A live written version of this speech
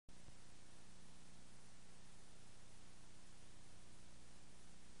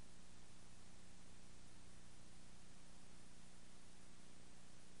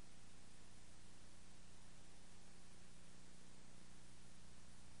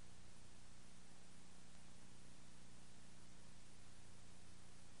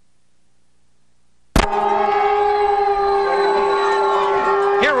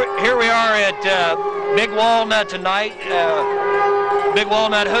Big Walnut tonight. Big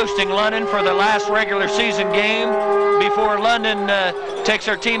Walnut hosting London for the last regular season game before London takes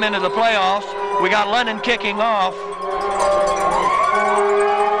their team into the playoffs. We got London kicking off.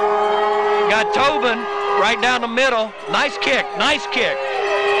 Got Tobin right down the middle. Nice kick, nice kick.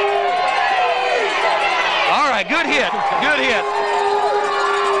 All right, good hit, good hit.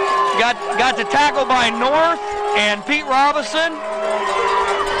 Got the tackle by North and Pete Robinson.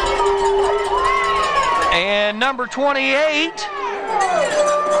 And number 28.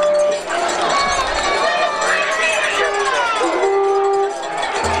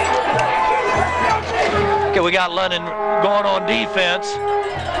 Okay, we got London going on defense.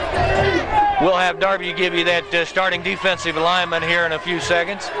 We'll have Darby give you that starting defensive alignment here in a few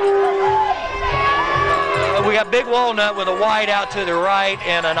seconds. We got Big Walnut with a wide out to the right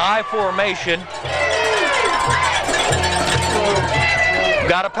and an I formation.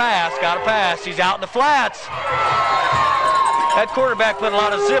 Got a pass. He's out in the flats. That quarterback put a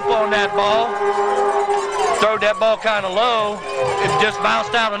lot of zip on that ball. Throwed that ball kind of low. It just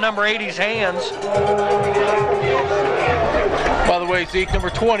bounced out of number 80's hands. By the way, Zeke, number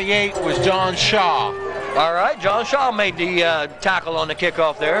 28 was John Shaw. All right, John Shaw made the tackle on the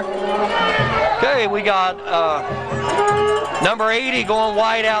kickoff there. Okay, we got number 80 going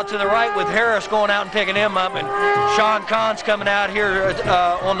wide out to the right with Harris going out and picking him up, and Sean Kahn's coming out here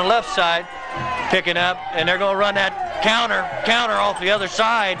on the left side picking up, and they're going to run that counter off the other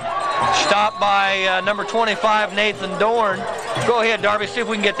side. Stopped by number 25, Nathan Dorn. Go ahead, Darby, see if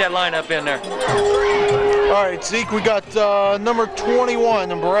we can get that lineup in there. All right, Zeke, we got number 21,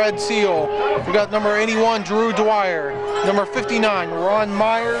 Brad Seal. We got number 81, Drew Dwyer. Number 59, Ron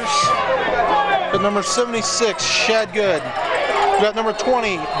Myers. But number 76, Shad Good. We got number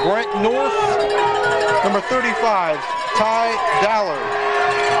 20, Brent North. Number 35, Ty Dallard.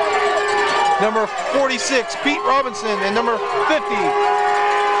 Number 46, Pete Robinson. And number 50,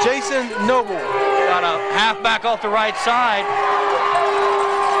 Jason Noble. Got a halfback off the right side.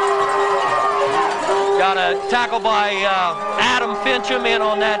 Got a tackle by Adam Fincham in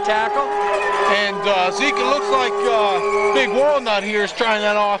on that tackle. And Zeke, it looks like Big Walnut here is trying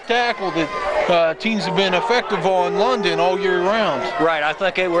that off tackle that teams have been effective on London all year round. Right, I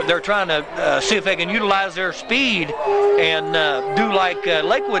think they're trying to see if they can utilize their speed and do like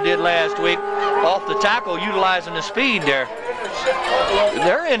Lakewood did last week, off the tackle, utilizing the speed there.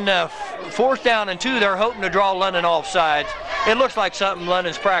 They're in 4th down and 2. They're hoping to draw London off sides. It looks like something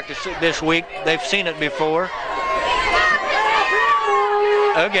London's practiced this week. They've seen it before.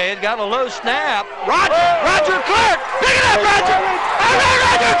 Okay, it got a low snap. Roger Clark! Pick it up, Roger! All right,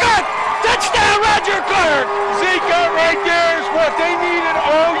 Roger Clark! Touchdown, Roger Clark! Zeke, right there is what they needed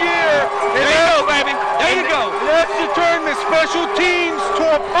all year. There you go, baby. There you go. That's to turn the special teams to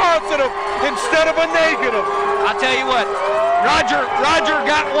a positive instead of a negative. I'll tell you what, Roger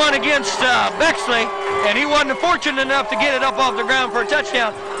got one against Bexley, and he wasn't fortunate enough to get it up off the ground for a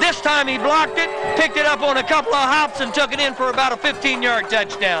touchdown. This time he blocked it, picked it up on a couple of hops, and took it in for about a 15-yard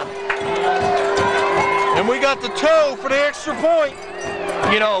touchdown. And we got the toe for the extra point.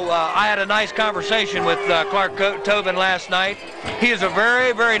 You know, I had a nice conversation with Clark Tobin last night. He is a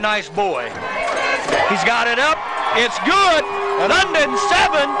very, very nice boy. He's got it up. It's good. London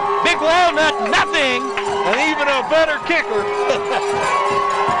 7, Big Walnut nothing. And even a better kicker.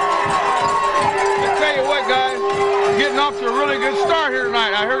 I tell you what, guys, getting off to a really good start here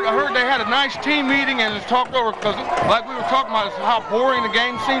tonight. I heard they had a nice team meeting and it's talked over, because like we were talking about, how boring the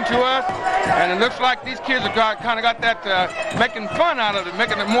game seemed to us. And it looks like these kids have kind of got that making fun out of it,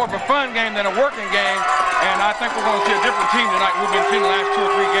 making it more of a fun game than a working game. And I think we're going to see a different team tonight we've been seeing the last 2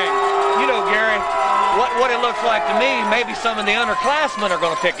 or 3 games. You know, Gary, what it looks like to me, maybe some of the underclassmen are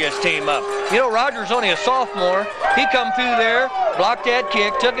going to pick his team up. You know, Roger's only a sophomore. He come through there, blocked that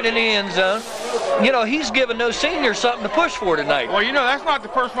kick, took it in the end zone. You know, he's giving those seniors something to push for tonight. Well, you know, that's not the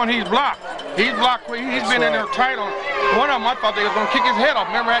first one he's blocked. He's been in there tight on. One of them, I thought they were going to kick his head off.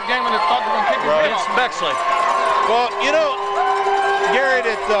 Remember that game when they thought they were going to kick his head off? It's Bexley. Well, you know, Gary,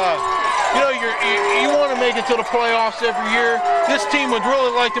 that you know, you want to make it to the playoffs every year. This team would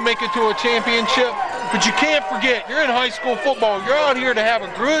really like to make it to a championship, but you can't forget, you're in high school football. You're out here to have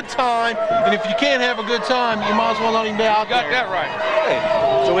a good time, and if you can't have a good time, you might as well not even be out there. Got that right.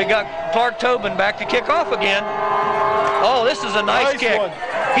 Okay. So we got Clark Tobin back to kick off again. Oh, this is a nice kick. One.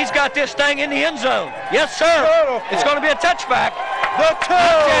 He's got this thing in the end zone. Yes, sir. Beautiful. It's going to be a touchback. The toe.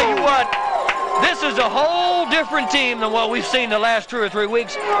 I'll tell you what, this is a whole different team than what we've seen the last 2 or 3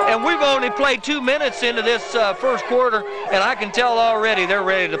 weeks, and we've only played 2 minutes into this first quarter, and I can tell already they're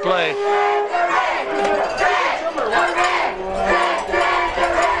ready to play.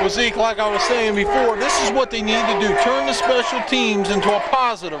 Well, Zeke, like I was saying before, this is what they need to do. Turn the special teams into a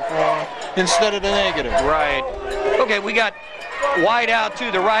positive one instead of the negative. Right. Okay, we got wide out to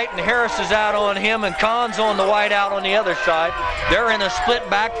the right, and Harris is out on him, and Kahn's on the wide out on the other side. They're in a split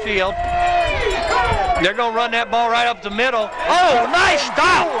backfield. They're going to run that ball right up the middle. Oh, nice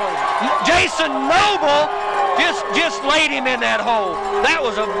stop! Jason Noble just laid him in that hole. That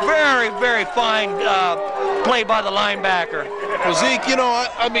was a very, very fine play by the linebacker. Well, Zeke, you know,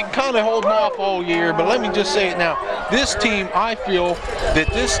 I've been kind of holding off all year, but let me just say it now. This team, I feel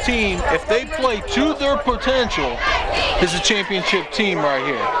that this team, if they play to their potential, is a championship team right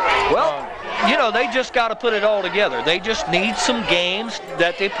here. Well, you know, they just got to put it all together. They just need some games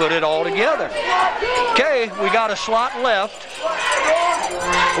that they put it all together. Okay, we got a slot left.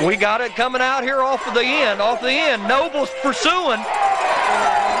 We got it coming out here off the end. Noble's pursuing.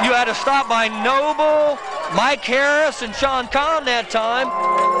 You had a stop by Noble, Mike Harris, and Sean Kahn that time.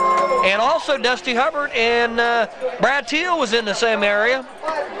 And also Dusty Hubbard and Brad Teal was in the same area.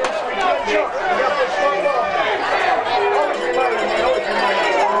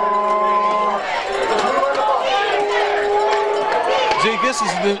 Zeke, this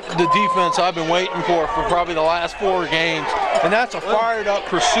is the defense I've been waiting for probably the last 4 games, and that's a fired up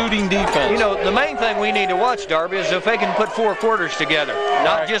pursuing defense. You know, the main thing we need to watch, Darby, is if they can put 4 quarters together,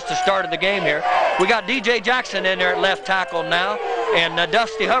 not just the start of the game here. We got DJ Jackson in there at left tackle now, and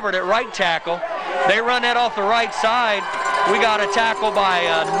Dusty Hubbard at right tackle. They run that off the right side. We got a tackle by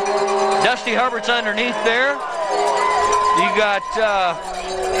Dusty Hubbard's underneath there. You got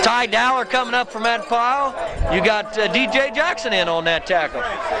Ty Dowler coming up from that pile. You got DJ Jackson in on that tackle.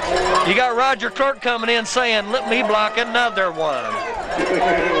 You got Roger Kirk coming in saying, let me block another one.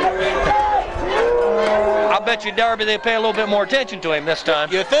 I'll bet you, Darby, they pay a little bit more attention to him this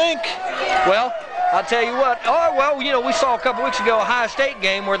time. You think? Well, I'll tell you what. Oh, well, you know, we saw a couple weeks ago a Ohio State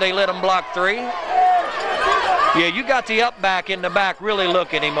game where they let him block 3. Yeah, you got the up back in the back really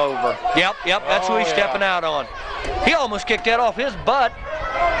looking him over. Yep, that's who he's stepping out on. He almost kicked that off his butt.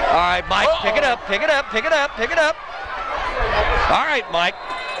 All right, Mike, pick it up. All right, Mike.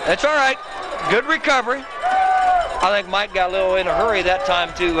 That's all right. Good recovery. I think Mike got a little in a hurry that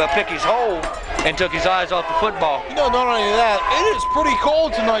time to pick his hole and took his eyes off the football. You know, not only that, it is pretty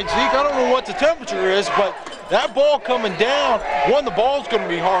cold tonight, Zeke. I don't know what the temperature is, but that ball coming down, the ball's going to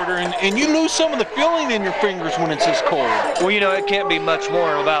be harder, and you lose some of the feeling in your fingers when it's this cold. Well, you know, it can't be much more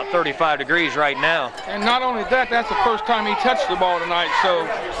than about 35 degrees right now. And not only that, that's the first time he touched the ball tonight, so,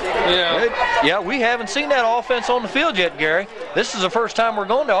 yeah. Yeah, we haven't seen that offense on the field yet, Gary. This is the first time we're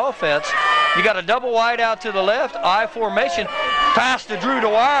going to offense. You got a double wide out to the left, I formation, pass to Drew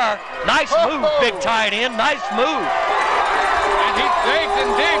Dwyer. Nice move, big tight end, nice move. And he digs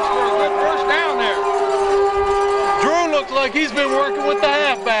and digs for a good first down there. Looks like he's been working with the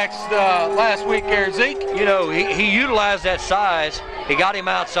halfbacks last week here, Zeke. You know, he utilized that size. He got him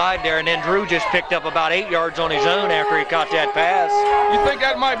outside there, and then Drew just picked up about 8 yards on his own after he caught that pass. You think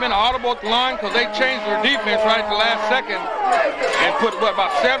that might have been audible at the line because they changed their defense right at the last second and put, what, about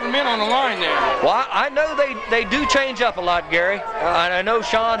 7 men on the line there? Well, I know they do change up a lot, Gary. I know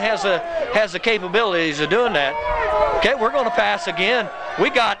Sean has the capabilities of doing that. Okay, we're going to pass again. We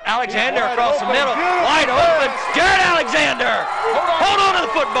got Alexander across the middle. Wide open. Jared Alexander. Hold on to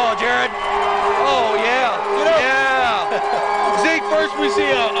the football, Jared. Oh, yeah. Yeah. Zeke, first we see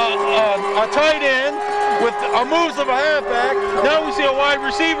a tight end with a moves of a halfback. Now we see a wide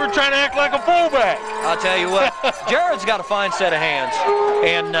receiver trying to act like a fullback. I'll tell you what, Jared's got a fine set of hands.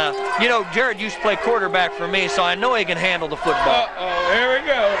 And, you know, Jared used to play quarterback for me, so I know he can handle the football. Uh-oh, here we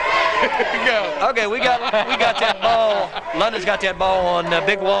go. Here we go. Okay, we got that ball. London's got that ball on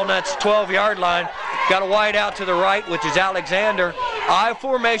Big Walnut's 12-yard line. Got a wide out to the right, which is Alexander. I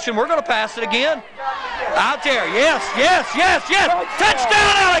formation. We're going to pass it again. Out there. Yes.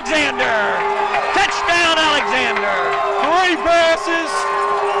 Touchdown, Alexander. Touchdown, Alexander. 3 passes.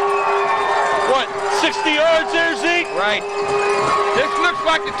 What, 60 yards there, Zeke? Right. This looks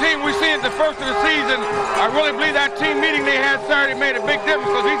like the team we see at the first of the season. I really believe that team meeting they had Saturday made a big difference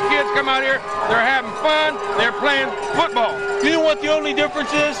because these kids come out here, they're having fun, they're playing football. You know what the only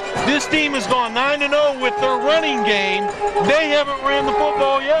difference is? This team has gone 9-0 with their running game. They haven't ran the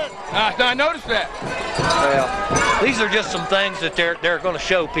football yet. I noticed that. Well, these are just some things that they're going to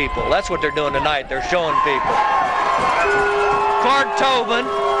show people. That's what they're doing tonight. They're showing people. Clark Tobin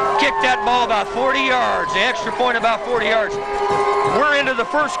kicked that ball about 40 yards. The extra point about 40 yards. We're into the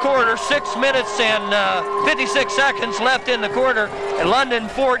first quarter, 6 minutes and 56 seconds left in the quarter. And London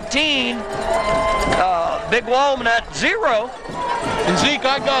 14, Big Walnut 0. And Zeke,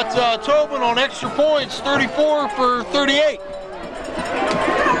 I got Tobin on extra points, 34 for 38.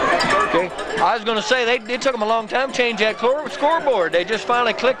 Okay. I was going to say, it took them a long time to change that scoreboard. They just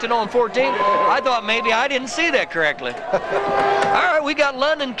finally clicked it on 14. I thought maybe I didn't see that correctly. All right, we got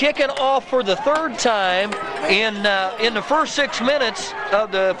London kicking off for the third time in the first 6 minutes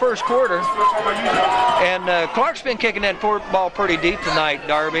of the first quarter. And Clark's been kicking that football pretty deep tonight,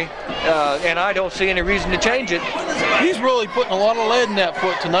 Darby. And I don't see any reason to change it. He's really putting a lot of lead in that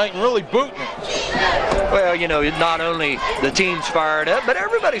foot tonight and really booting it. Well, you know, not only the team's fired up, but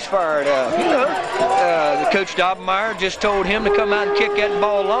everybody's fired up. You know, Coach Dobmeyer just told him to come out and kick that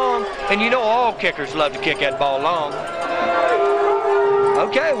ball long, and you know all kickers love to kick that ball long.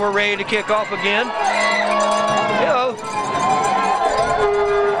 Okay, we're ready to kick off again. You know.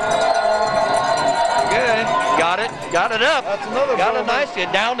 Good. Got it up. That's another got it nice.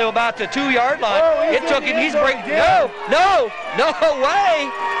 Down to about the 2-yard line. Oh, it took him. He's breaking. No way.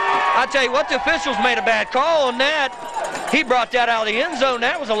 I tell you what, the officials made a bad call on that. He brought that out of the end zone.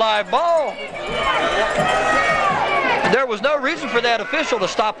 That was a live ball. There was no reason for that official to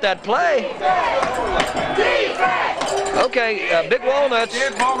stop that play. Okay, Big Walnuts.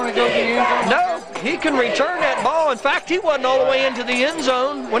 No, he can return that ball. In fact, he wasn't all the way into the end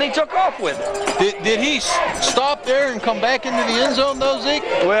zone when he took off with it. Did he stop there and come back into the end zone, though, Zeke?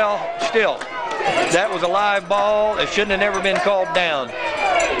 Well, still, that was a live ball. It shouldn't have never been called down.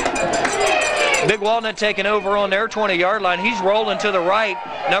 Big Walnut taking over on their 20-yard line. He's rolling to the right,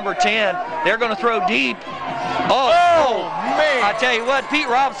 number 10. They're going to throw deep. Oh, man. I tell you what, Pete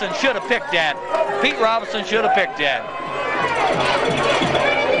Robinson should have picked that. Pete Robinson should have picked that.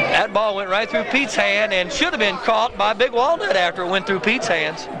 That ball went right through Pete's hand and should have been caught by Big Walnut after it went through Pete's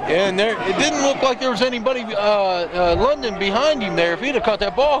hands. Yeah, and it didn't look like there was anybody, London, behind him there. If he'd have caught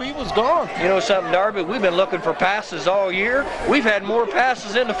that ball, he was gone. You know something, Darby? We've been looking for passes all year. We've had more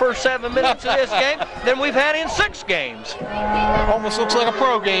passes in the first 7 minutes of this game than we've had in 6 games. Almost looks like a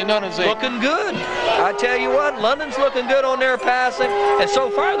pro game, doesn't it, Zeke? Looking good. I tell you what, London's looking good on their passing, and so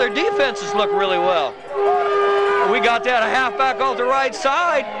far their defenses look really well. We got that a halfback off the right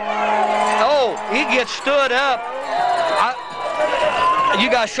side. Oh, he gets stood up. You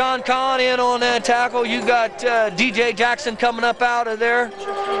got Sean Kahn in on that tackle. You got DJ Jackson coming up out of there.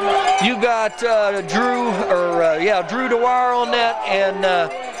 You got Drew Dwyer on that, and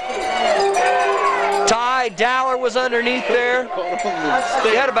Ty Dowler was underneath there.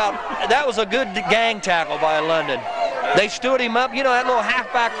 That was a good gang tackle by London. They stood him up. You know, that little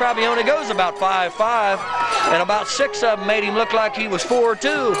halfback probably only goes about 5'5", and about 6 of them made him look like he was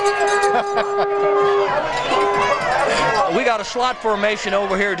 4'2". We got a slot formation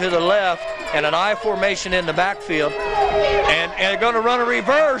over here to the left and an I formation in the backfield. And they're going to run a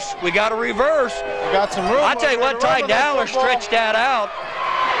reverse. We got a reverse. We got some room. I tell you what, Ty Dowler stretched that out.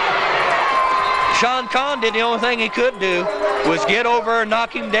 Sean Kahn did the only thing he could do was get over and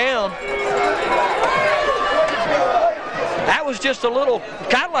knock him down. That was just a little,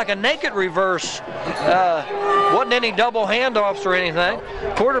 kind of like a naked reverse. Wasn't any double handoffs or anything.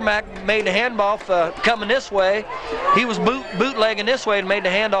 Quarterback made the handoff coming this way. He was bootlegging this way and made the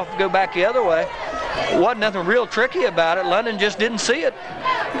handoff go back the other way. Wasn't nothing real tricky about it. London just didn't see it.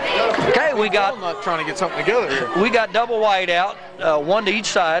 Okay, we got. I'm not trying to get something together here. We got double wide out, one to each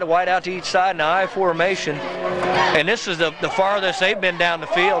side, a wide out to each side, and an I formation. And this is the farthest they've been down the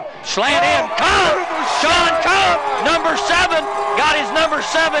field. Slant in, Cobb! Sean Cobb, number 7, got his number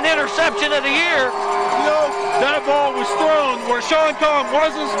 7 interception of the year. You know, that ball was thrown where Sean Cobb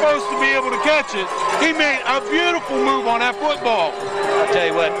wasn't supposed to be able to catch it. He made a beautiful move on that football. I'll tell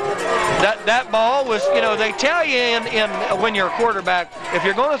you what, that ball was, you know, they tell you when you're a quarterback, if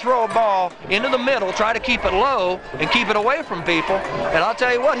you're going to throw a ball into the middle, try to keep it low and keep it away from people. And I'll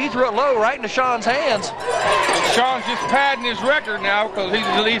tell you what, he threw it low right into Sean's hands. Sean's just padding his record now because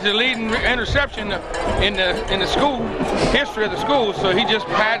he's the leading interception in the school history of the school. So he just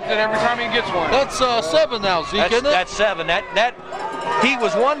pads it every time he gets one. That's 7 now, Zeke, isn't it? That's 7. He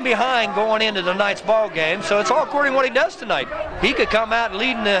was 1 behind going into tonight's ball game, so it's all according to what he does tonight. He could come out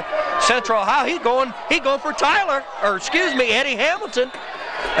leading the Central Ohio. He going for Eddie Hamilton,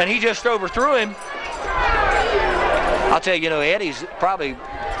 and he just overthrew him. I'll tell you, Eddie's probably,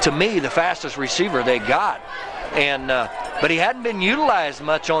 to me, the fastest receiver they got. And but he hadn't been utilized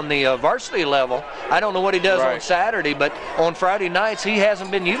much on the varsity level. I don't know what he does on Saturday, but on Friday nights he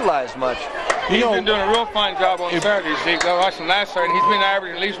hasn't been utilized much. He's been doing a real fine job on Saturdays. I watched him last Saturday, and he's been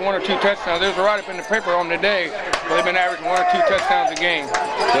averaging at least 1 or 2 touchdowns. There's a write-up in the paper on today where they've been averaging 1 or 2 touchdowns a game.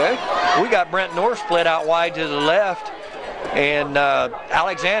 Okay. We got Brent North split out wide to the left, and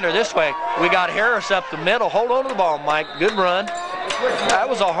Alexander this way. We got Harris up the middle. Hold on to the ball, Mike. Good run. That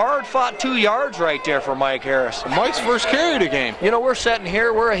was a hard-fought 2 yards right there for Mike Harris. Mike's first carry of the game. You know, we're sitting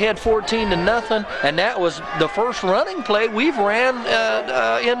here, we're ahead 14-0, and that was the first running play we've ran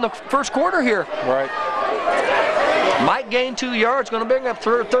in the first quarter here. Right. Mike gained 2 yards, going to bring up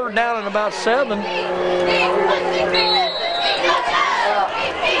third down and about 7.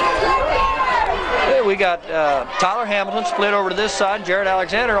 Yeah, we got Tyler Hamilton split over to this side, Jared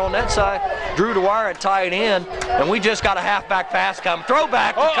Alexander on that side, Drew Dwyer at tight end, and we just got a halfback pass come.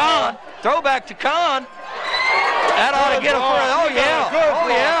 Throwback to Kahn. Throwback to Kahn. That ought to get a first. Oh, yeah. Oh,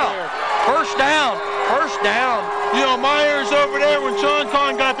 yeah. First down. First down. You know, Myers over there, when Sean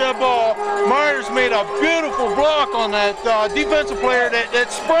Kahn got that ball, Myers made a beautiful block on that defensive player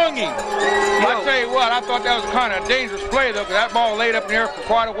that sprung him. I tell you what, I thought that was kind of a dangerous play, though, because that ball laid up in the air for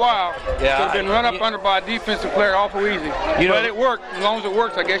quite a while. Yeah, could have been run up under by a defensive player awful easy. But it worked. As long as it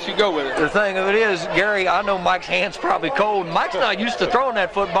works, I guess you go with it. The thing of it is, Gary, I know Mike's hand's probably cold. Mike's not used to throwing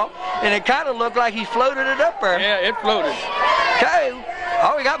that football, and it kind of looked like he floated it up there. Yeah, it floated. Okay.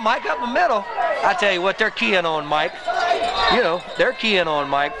 Oh, we got Mike up in the middle. I tell you what, they're keying on Mike. You know, they're keying on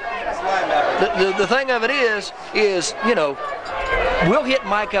Mike. The thing of it is, you know, we'll hit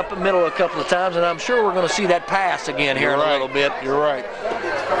Mike up in the middle a couple of times, and I'm sure we're going to see that pass again here in a little bit. You're right.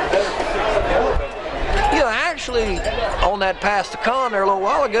 You know, actually, on that pass to Kahn there a little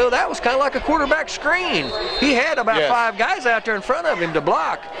while ago, that was kind of like a quarterback screen. He had about 5 guys out there in front of him to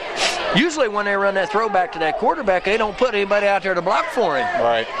block. Usually when they run that throwback to that quarterback, they don't put anybody out there to block for him.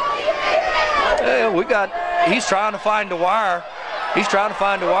 Right. He's trying to find Dwyer. He's trying to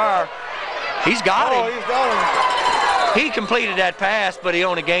find Dwyer. He's got him. He's got him. He completed that pass, but he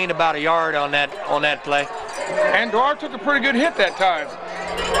only gained about a yard on that play. And Dwyer took a pretty good hit that time.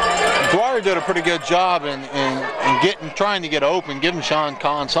 Dwyer did a pretty good job in trying to get open, giving Sean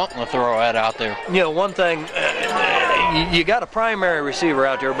Kahn something to throw at out there. You know, one thing, you got a primary receiver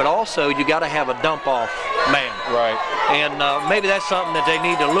out there, but also you got to have a dump-off man. Right. And maybe that's something that they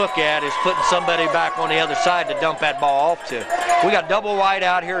need to look at, is putting somebody back on the other side to dump that ball off to. We got double wide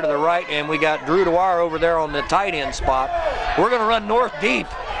out here to the right, and we got Drew Dwyer over there on the tight end spot. We're going to run north deep.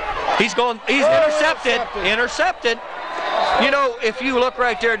 He's intercepted. Intercepted. You know, if you look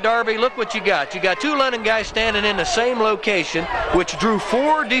right there, Darby, look what you got. You got 2 London guys standing in the same location, which drew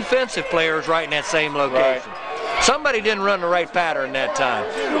 4 defensive players right in that same location. Right. Somebody didn't run the right pattern that time.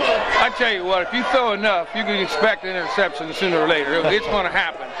 I tell you what, if you throw enough, you can expect an interception sooner or later. It's going to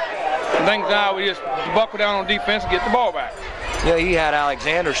happen. The thing now, we just buckle down on defense and get the ball back. Yeah, he had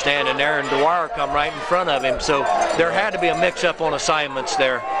Alexander standing there, and Dwyer come right in front of him, so there had to be a mix-up on assignments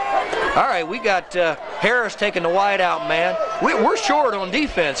there. All right, we got Harris taking the wide out man. We're short on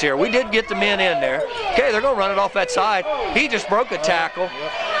defense here. We did get the men in there. Okay, they're going to run it off that side. He just broke a tackle.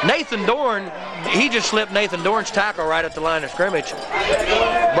 Nathan Dorn, he just slipped Nathan Dorn's tackle right at the line of scrimmage.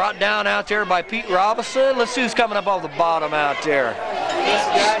 Brought down out there by Pete Robinson. Let's see who's coming up off the bottom out there.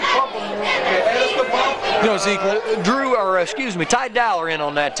 You know, Zeke, Ty Dowler in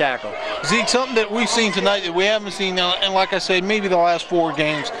on that tackle. Zeke, something that we've seen tonight that we haven't seen, and like I said, maybe the last 4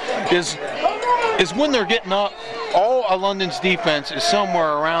 games, is when they're getting up, all of London's defense is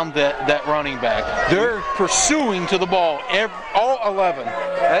somewhere around that running back. They're pursuing to the ball, all 11.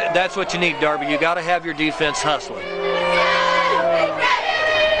 That's what you need, Darby. You got to have your defense hustling.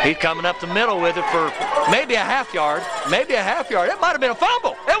 He's coming up the middle with it for maybe a half yard.Maybe a half yard. It might have been a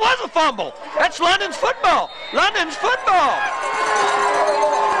fumble. It was a fumble. That's London's football. London's football.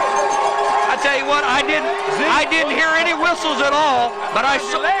 I tell you what, I didn't hear any whistles at all, but I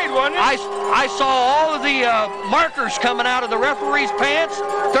saw all of the markers coming out of the referee's pants,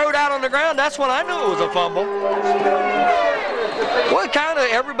 thrown out on the ground. That's when I knew it was a fumble. Well,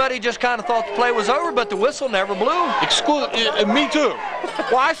 everybody just kind of thought the play was over, but the whistle never blew. Me too.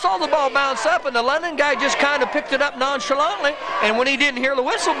 Well, I saw the ball bounce up, and the London guy just kind of picked it up nonchalantly, and when he didn't hear the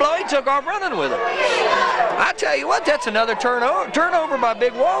whistle blow, he took off running with it. I tell you what, that's another turnover by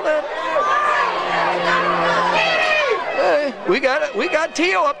Big Walnut. Hey, we got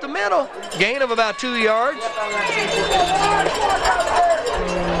Teo up the middle, gain of about 2 yards.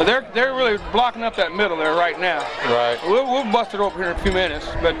 They're really blocking up that middle there right now. Right. We'll bust it open here in a few minutes,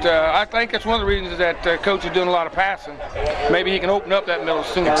 but I think that's one of the reasons that coach is doing a lot of passing. Maybe he can open up that middle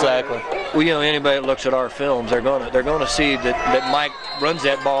sooner. Exactly. Well, you know, anybody that looks at our films, they're gonna see that Mike runs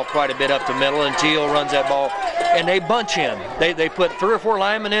that ball quite a bit up the middle, and Teal runs that ball, and they bunch him. They put 3 or 4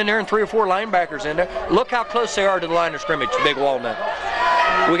 linemen in there and 3 or 4 linebackers in there. Look how close they are to the line of scrimmage, Big Walnut.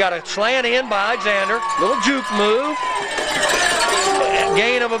 We got a slant in by Alexander, little juke move.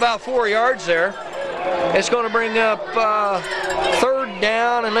 Gain of about 4 yards there. It's going to bring up 3rd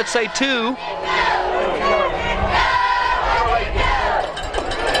down and let's say 2.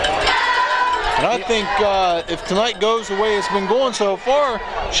 And I think if tonight goes the way it's been going so far,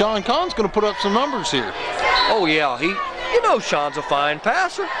 Sean Kahn's going to put up some numbers here. Oh yeah, you know Sean's a fine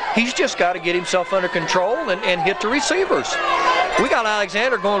passer. He's just got to get himself under control and hit the receivers. We got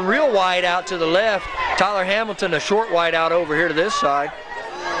Alexander going real wide out to the left. Tyler Hamilton a short wide out over here to this side.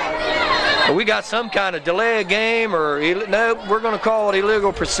 We got some kind of delay of game, or no, we're going to call it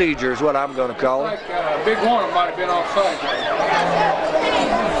illegal procedure is what I'm going to call it. Big Walnut might have been offside.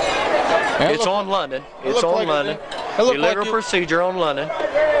 It's on London. It's on London. Illegal procedure on London.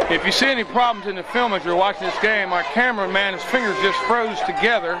 If you see any problems in the film as you're watching this game, our cameraman, his fingers just froze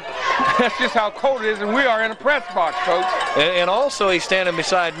together. That's just how cold it is, and we are in a press box, folks. And also he's standing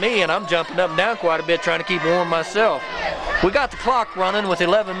beside me, and I'm jumping up and down quite a bit trying to keep warm myself. We got the clock running with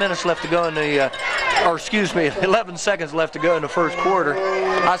 11 minutes left to go in the, 11 seconds left to go in the first quarter.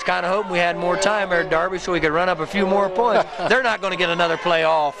 I was kind of hoping we had more time there, Darby, so we could run up a few more points. They're not going to get another play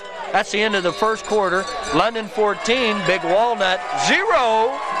off. That's the end of the first quarter. London 14, Big Walnut 0.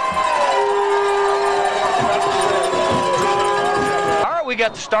 All right, we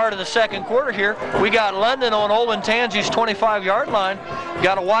got the start of the second quarter here. We got London on Olin Tangi's 25-yard line.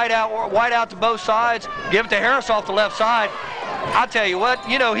 Got a wide out to both sides. Give it to Harris off the left side. I tell you what,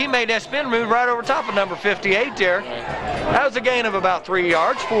 you know, he made that spin move right over top of number 58 there. That was a gain of about 3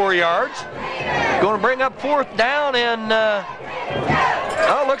 yards, 4 yards. Going to bring up fourth down and,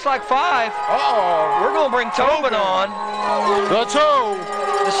 looks like 5. Uh-oh. We're going to bring Tobin on. Let's go.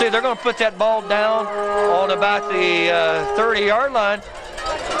 Let's see, they're going to put that ball down on about the 30-yard line.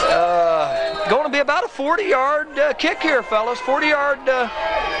 Going to be about a 40-yard kick here, fellas. 40-yard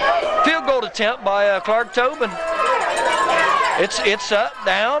field goal attempt by Clark Tobin. It's up,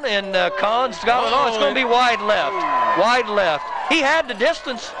 down, and Kahn's got it on. It's going to be wide left. Wide left. He had the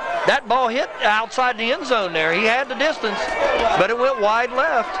distance. That ball hit outside the end zone there. He had the distance, but it went wide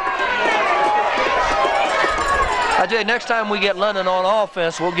left. I tell you, next time we get London on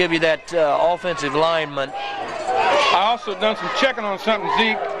offense, we'll give you that offensive lineman. I also done some checking on something,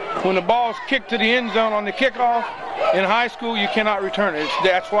 Zeke. When the ball's kicked to the end zone on the kickoff, in high school, you cannot return it.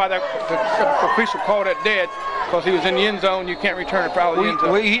 That's why the official called it dead, because he was in the end zone. You can't return it out of the end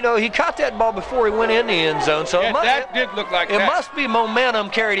zone. You know, he caught that ball before he went in the end zone, so yeah, that did look like that. It must be momentum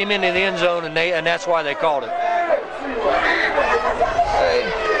carried him into the end zone, and that's why they called it.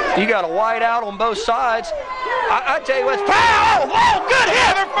 You got a wide out on both sides. I tell you what, foul! Oh, good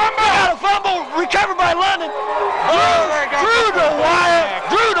hit! Got a fumble, recovered by London. Drew the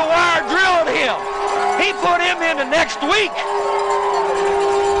wire drilled him. He put him into next week.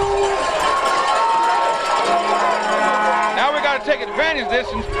 Now we got to take advantage of this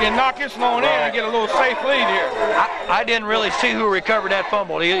and knock this one in and get a little safe lead here. I didn't really see who recovered that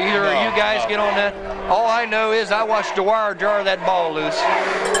fumble. Either of you guys get on that. All I know is I watched Dwyer jar that ball loose.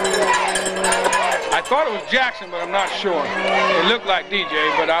 I thought it was Jackson, but I'm not sure. It looked like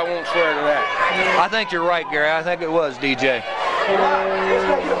DJ, but I won't swear to that. I think you're right, Gary. I think it was DJ.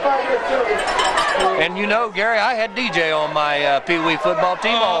 And you know, Gary, I had DJ on my Pee Wee football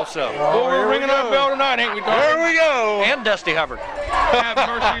team also. Well, we're ringing our bell tonight, ain't we, Don? There we go. And Dusty Hubbard. Have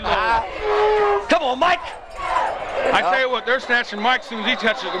mercy, Lord. Come on, Mike. I tell you what, they're snatching Mike as soon as he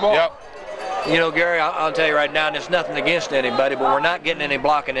touches the ball. Yep. You know, Gary, I'll tell you right now, and it's nothing against anybody, but we're not getting any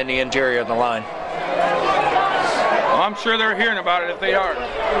blocking in the interior of the line. Well, I'm sure they're hearing about it if they are.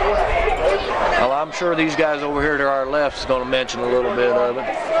 Well, I'm sure these guys over here to our left is going to mention a little bit of it.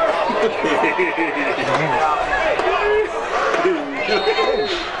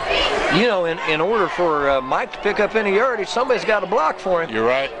 You know, in order for Mike to pick up any yardage, somebody's got to block for him. You're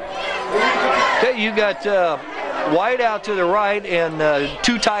right. Okay, you got wide out to the right and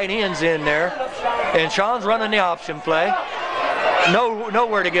 2 tight ends in there, and Sean's running the option play.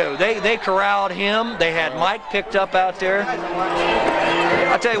 Nowhere to go. They corralled him. They had Mike picked up out there.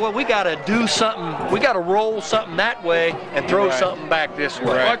 I tell you what, we got to do something. We got to roll something that way and throw something back this way.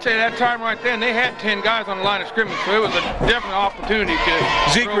 Well, I tell you, that time right then, they had 10 guys on the line of scrimmage, so it was a definite opportunity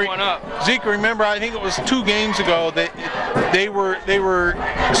to throw one up. Zeke, remember, I think it was 2 games ago that they were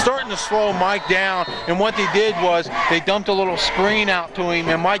starting to slow Mike down, and what they did was they dumped a little screen out to him,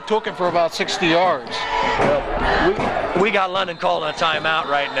 and Mike took it for about 60 yards. We got London calling a timeout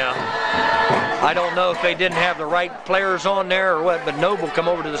right now. I don't know if they didn't have the right players on there or what, but Noble come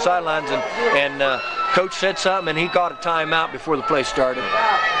over to the sidelines and coach said something, and he caught a timeout before the play started.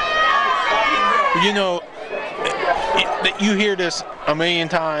 You know, you hear this a million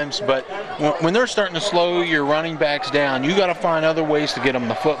times, but when they're starting to slow your running backs down, you got to find other ways to get them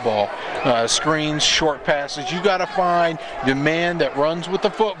the football. Screens, short passes. You got to find the man that runs with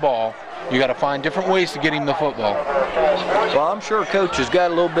the football you got to find different ways to get him the football. Well, I'm sure Coach has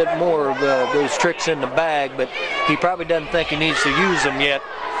got a little bit more of those tricks in the bag, but he probably doesn't think he needs to use them yet.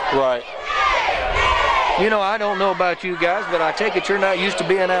 Right. You know, I don't know about you guys, but I take it you're not used to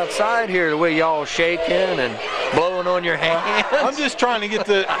being outside here the way y'all shaking and blowing on your hands. I'm just trying to get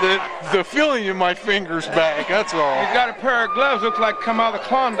the feeling in my fingers back, that's all. He's got a pair of gloves, looks like come out of the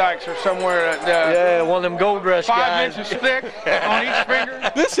Klondikes or somewhere. Yeah, one of them gold rush 5 guys. inches thick on each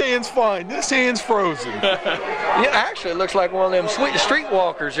finger. This hand's fine. This hand's frozen. Yeah, actually, it looks like one of them sweet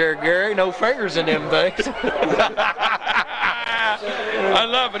streetwalkers there, Gary. No fingers in them things. I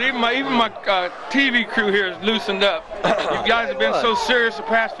love it. Even my TV crew here is loosened up. You guys have been so serious the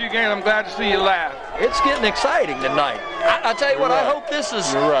past few games. I'm glad to see you laugh. It's getting exciting tonight. I tell you what, I hope this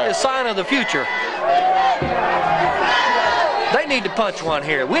is a sign of the future. They need to punch one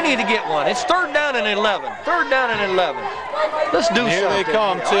here. We need to get one. It's 3rd down and 11. 3rd down and 11. Let's do something. Here they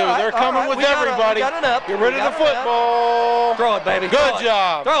come, too. They're coming with everybody. Got it up. Get rid of the football. Throw it, baby. Good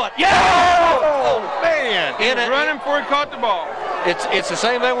job. Throw it. Yeah! Oh, man. He was running before he caught the ball. It's the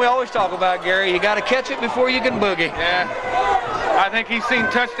same thing we always talk about, Gary. You got to catch it before you can boogie. Yeah. I think he's seen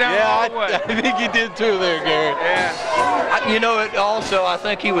touchdown all the way. I think he did too there, Gary. Yeah. You know, I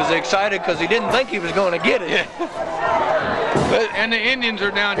think he was excited because he didn't think he was going to get it. Yeah. And the Indians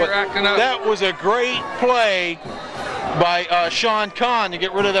are down here acting up. That was a great play by Sean Kahn to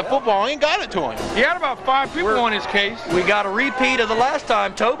get rid of that football. He ain't got it to him. He had about 5 people on his case. We got a repeat of the last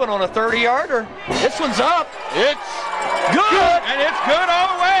time, Tobin on a 30-yarder. This one's up. It's good. And it's good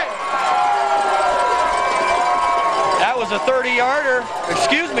all the way. That was a 30-yarder,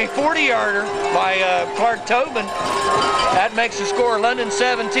 40-yarder by Clark Tobin. That makes the score London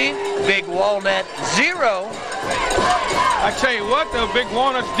 17, Big Walnut 0. I tell you what, though, Big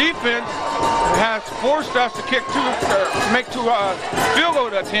Walnut's defense has forced us to make two field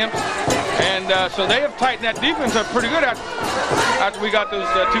goal attempts, and so they have tightened that defense up pretty good after we got those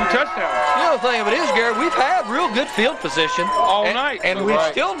 2 touchdowns. The other thing of it is, Gary, we've had real good field position all night, and we've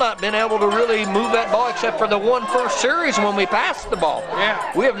still not been able to really move that ball except for the first series when we passed the ball.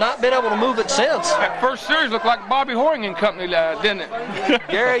 Yeah, we have not been able to move it since. That first series looked like Bobby Horing and Company, didn't it?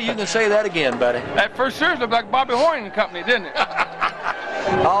 Gary, you can say that again, buddy. That first series looked like Bobby Horing and Company, didn't it?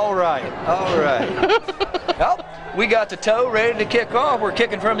 All right. Well, we got the toe ready to kick off. We're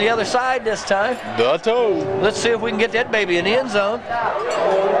kicking from the other side this time. The toe. Let's see if we can get that baby in the end zone.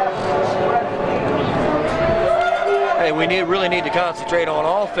 Hey, we really need to concentrate on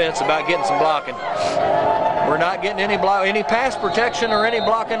offense about getting some blocking. We're not getting any pass protection or any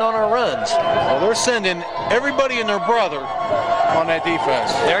blocking on our runs. Well, they're sending everybody and their brother on that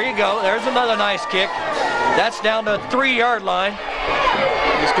defense. There you go. There's another nice kick. That's down to the 3-yard line.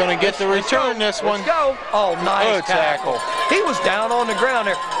 He's going to get the return this one. Let's go. Oh, nice tackle. He was down on the ground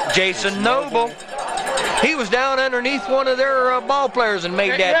there. Jason Noble. He was down underneath one of their ball players and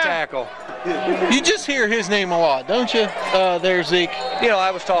made that tackle. You just hear his name a lot, don't you, there, Zeke? You know,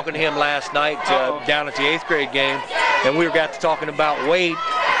 I was talking to him last night down at the 8th grade game, and we got to talking about weight,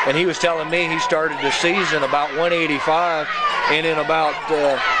 and he was telling me he started the season about 185, and in about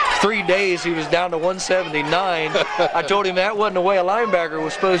 3 days he was down to 179. I told him that wasn't the way a linebacker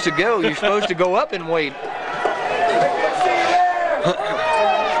was supposed to go. You're supposed to go up in weight.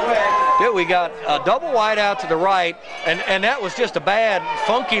 Yeah, we got a double wide out to the right, and that was just a bad,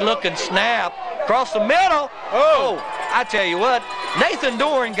 funky-looking snap across the middle. Oh, I tell you what, Nathan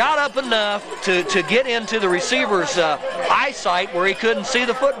Dorn got up enough to get into the receiver's eyesight where he couldn't see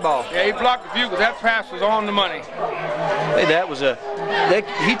the football. Yeah, he blocked the view because that pass was on the money. Hey, that was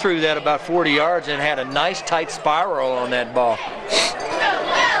he threw that about 40 yards and had a nice tight spiral on that ball.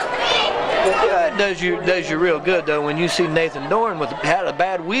 It does you real good though when you see Nathan Dorn had a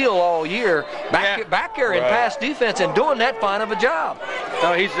bad wheel all year back there in pass defense and doing that fine of a job.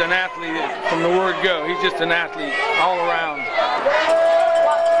 No, he's an athlete from the word go. He's just an athlete all around.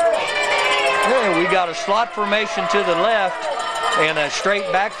 Yeah, we got a slot formation to the left and a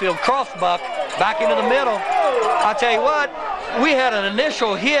straight backfield crossbuck back into the middle. I'll tell you what, we had an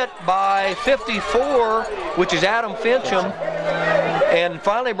initial hit by 54, which is Adam Fincham, and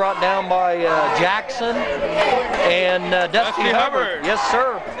finally brought down by Jackson and Dusty Hubbard. Yes,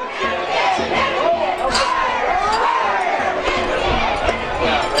 sir.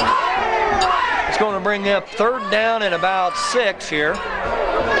 It's going to bring up 3rd down and about 6 here.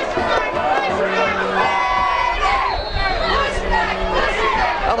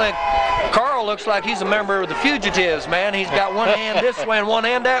 I think Carl looks like he's a member of the Fugitives, man. He's got one hand this way and one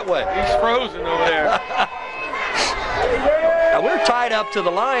hand that way. He's frozen over there. we're tied up to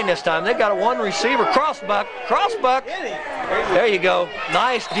the line this time. They got a one receiver, crossbuck. There you go.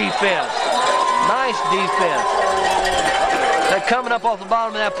 Nice defense. Nice defense. That coming up off the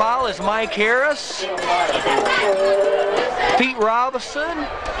bottom of that pile is Mike Harris, Pete Robinson,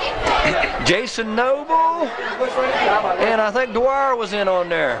 Jason Noble, and I think Dwyer was in on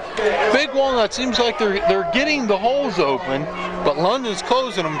there. Big Walnut seems like they're getting the holes open, but London's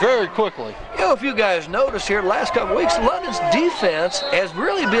closing them very quickly. You know, if you guys notice here the last couple weeks, London's defense has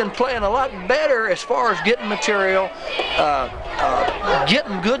really been playing a lot better as far as getting material,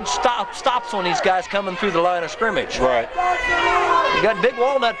 getting good stops on these guys coming through the line of scrimmage. Right. You got Big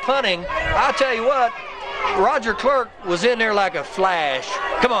Walnut punting. I'll tell you what, Roger Clerk was in there like a flash.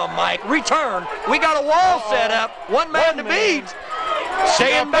 Come on, Mike, return. We got a wall set up. One man to beat.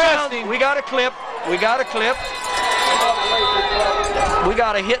 Stay in bounds. We got a clip. We got a clip. We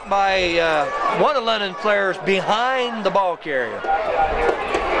got a hit by one of London's players behind the ball carrier.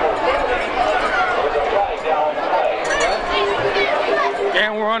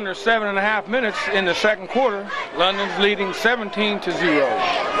 And we're under 7.5 minutes in the second quarter. London's leading 17-0.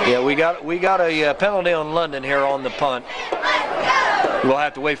 Yeah, we got a penalty on London here on the punt. We'll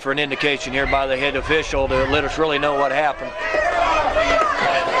have to wait for an indication here by the head official to let us really know what happened.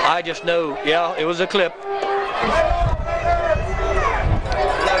 I just know, yeah, it was a clip.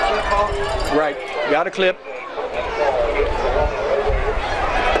 Right, got a clip.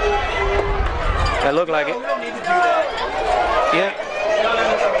 That looked like it. Yeah.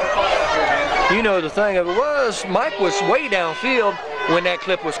 You know, the thing of it was, Mike was way downfield when that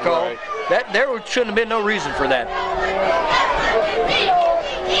clip was called. Right. There shouldn't have been no reason for that.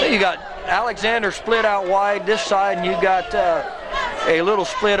 You got Alexander split out wide this side, and you got a little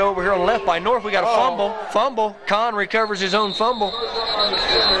split over here on the left by North. We got a fumble. Kahn recovers his own fumble.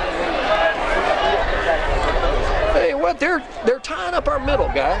 Hey, what? They're tying up our middle,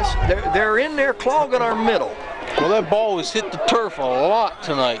 guys. They're in there clogging our middle. Well, that ball has hit the turf a lot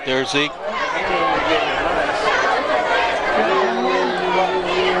tonight there, Zeke.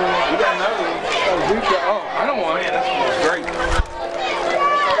 I don't want it. That's great.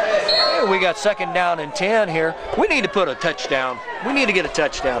 We got 2nd down and 10 here. We need to put a touchdown. We need to get a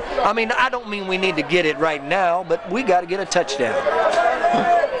touchdown. I mean, I don't mean we need to get it right now, but we got to get a touchdown.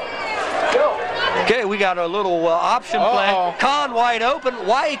 Okay, we got a little option play. Kahn wide open.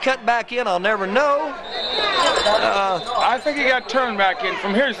 Why he cut back in, I'll never know. I think he got turned back in.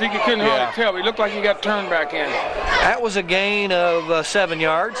 From here, Zeke, you couldn't hardly tell. He looked like he got turned back in. That was a gain of 7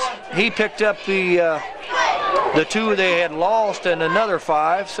 yards. He picked up the 2 they had lost and another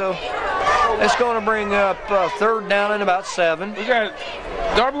 5. So it's going to bring up 3rd down and about 7. We got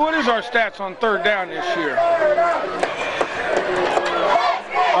Darby. What is our stats on 3rd down this year?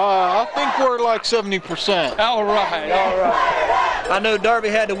 I think we're like 70%. All right. I know Darby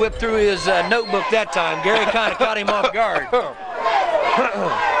had to whip through his notebook that time. Gary kind of caught him off guard.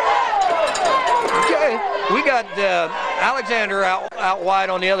 Okay, we got Alexander out wide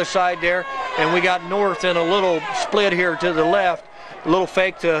on the other side there, and we got North in a little split here to the left. A little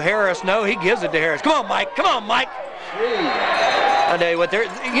fake to Harris. No, he gives it to Harris. Come on, Mike. Come on, Mike. I tell you what,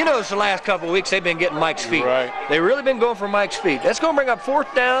 you notice the last couple of weeks they've been getting Mike's feet. Right. They've really been going for Mike's feet. That's going to bring up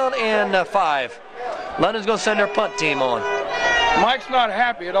 4th down and 5. London's going to send their punt team on. Mike's not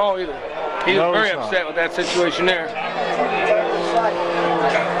happy at all either. He's very upset with that situation there.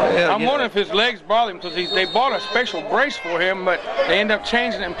 Yeah, I'm wondering if his legs bother him, because they bought a special brace for him, but they end up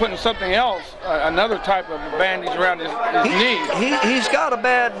changing it and putting something else, another type of bandage around his knee. He's got a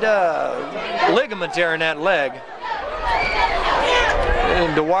bad ligament there in that leg.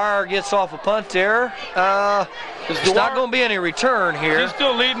 And Dwyer gets off a punt there. There's not going to be any return here. He's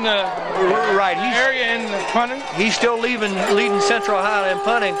still leading the area in the punting. He's still leading Central Ohio in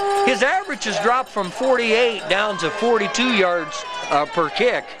punting. His average has dropped from 48 down to 42 yards per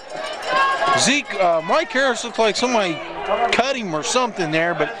kick. Zeke, Mike Harris looked like somebody cut him or something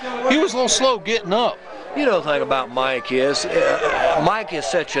there, but he was a little slow getting up. You know the thing about Mike is,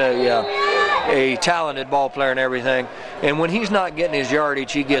 such a talented ball player and everything, and when he's not getting his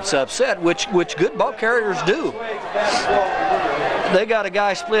yardage, he gets upset, which good ball carriers do. They got a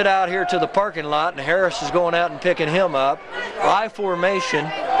guy split out here to the parking lot, and Harris is going out and picking him up. I formation,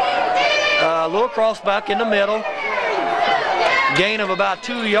 a little crossback in the middle, gain of about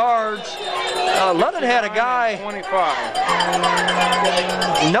 2 yards. London had a guy,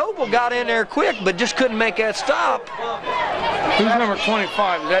 25. Noble got in there quick, but just couldn't make that stop. Who's number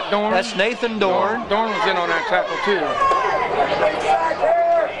 25? Is that Dorn? That's Nathan Dorn. Dorn was in on that tackle too.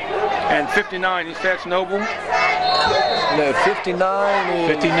 And 59, he sets Noble. No, 59 is...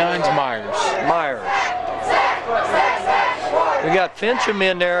 59's Myers. We got Fincham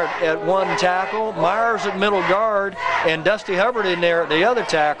in there at one tackle, Myers at middle guard, and Dusty Hubbard in there at the other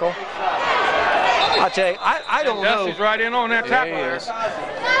tackle. I tell you, I don't know. Dusty's right in on that tackle there.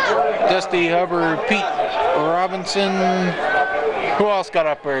 Dusty Hubbard, Pete Robinson. Who else got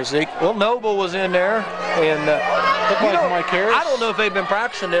up there, Zeke? Well, Noble was in there, and looked like Mike Harris. I don't know if they've been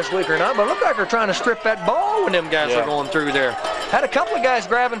practicing this week or not, but it looked like they're trying to strip that ball when them guys are going through there. Had a couple of guys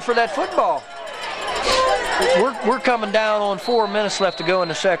grabbing for that football. We're coming down on 4 minutes left to go in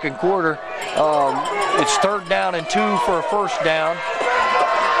the second quarter. It's 3rd down and 2 for a first down.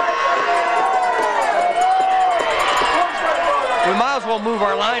 We might as well move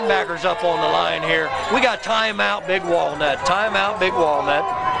our linebackers up on the line here. We got timeout, Big Walnut. Timeout, Big Walnut.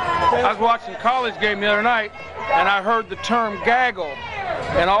 I was watching a college game the other night, and I heard the term gaggle.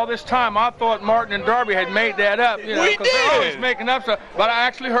 And all this time, I thought Martin and Darby had made that up, you know, because they're always making up stuff. But I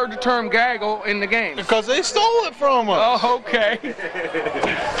actually heard the term gaggle in the game. Because they stole it from us. Oh, okay.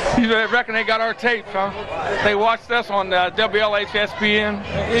 You reckon they got our tapes, huh? They watched us on WLHS.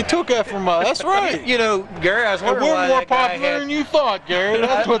 They took that from us. That's right. You know, Gary, I was wondering why we're more that guy popular than you thought, Gary.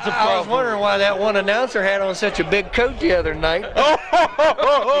 That's what's the problem. I was wondering why that one announcer had on such a big coat the other night. He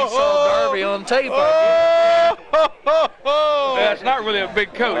saw Darby on tape. That's not really a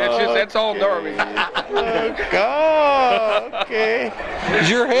big coat. It's just that's all Darby. Oh God. Okay. Is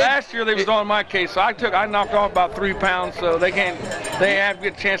your head? Last year they was on my case, so I knocked off about 3 pounds, so they haven't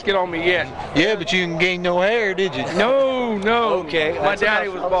get a chance to get on me yet. Yeah, but you didn't gain no hair, did you? No. Okay. My daddy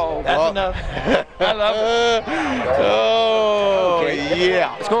was bald. That's enough. I love it. Oh, okay.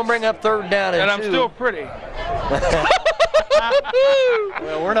 Yeah. It's going to bring up 3rd down and 2. And I'm still pretty.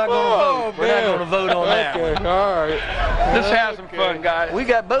 Well, we're not going to vote. We're not going to vote on that. Okay, all right. Just have some fun, guys. We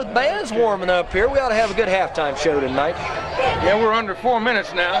got both bands warming up here. We ought to have a good halftime show tonight. Yeah, we're under 4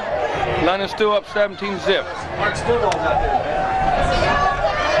 minutes now. London's still up 17-zip.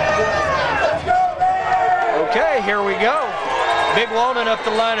 Okay, here we go. Big Walnut up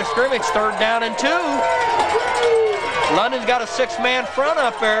the line of scrimmage, 3rd down and 2. London's got a 6-man front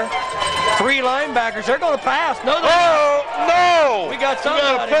up there. 3 linebackers. They're going to pass. No, no! We got somebody.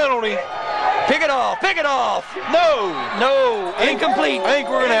 We got a penalty. Pick it off. Pick it off. No. Incomplete. I think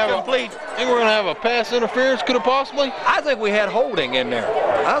we're gonna have a pass interference. Could have possibly. I think we had holding in there.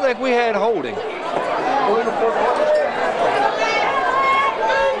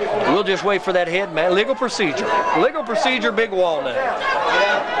 We'll just wait for that head, man. Legal procedure. Big Walnut.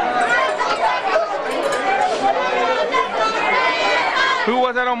 Who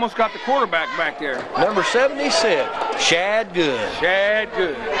was that almost got the quarterback back there? Number 76, Shad Good.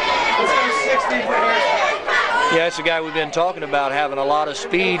 Yeah, it's a guy we've been talking about having a lot of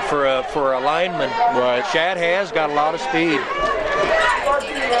speed for a lineman. Right. Shad has got a lot of speed.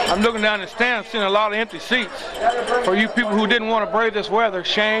 I'm looking down the stands, seeing a lot of empty seats. For you people who didn't want to brave this weather,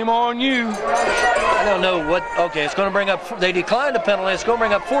 shame on you. I don't know what. Okay, it's going to bring up. They declined the penalty. It's going to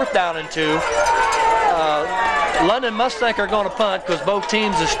bring up 4th down and 2. London must think they're going to punt because both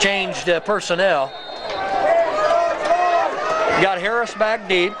teams has changed personnel. Got Harris back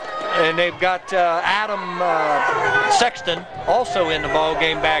deep, and they've got Adam Sexton also in the ball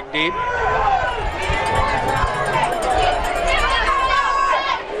game back deep.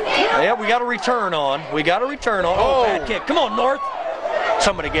 Yeah, we got a return on. Oh, bad kick. Come on, North.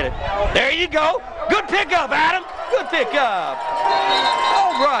 Somebody get it. There you go. Good pickup, Adam. Good pickup.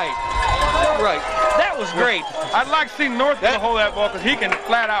 All right. That was great. I'd like to see North get a hold of that ball because he can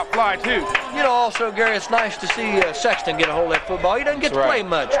flat out fly too. You know, also, Gary, it's nice to see Sexton get a hold of that football. He doesn't get to play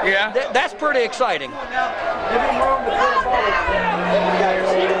much. Yeah. That's pretty exciting.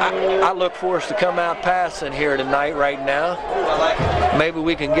 I look for us to come out passing here tonight, right now. Maybe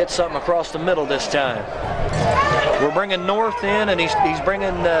we can get something across the middle this time. We're bringing North in, and he's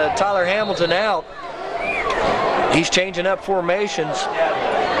bringing Tyler Hamilton out. He's changing up formations.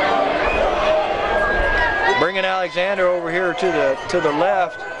 Bringing Alexander over here to the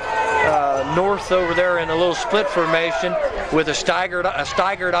left. North over there in a little split formation with a staggered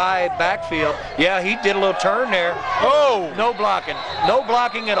eye backfield. Yeah, he did a little turn there. Oh! No blocking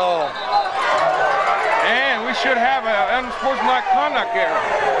at all. And we should have an unsportsmanlike conduct there.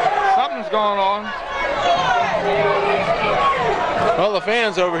 Something's going on. Well, the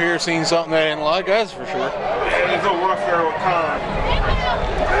fans over here seen something they didn't like, that's for sure. There's no warfare with Con.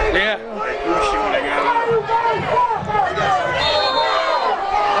 Yeah.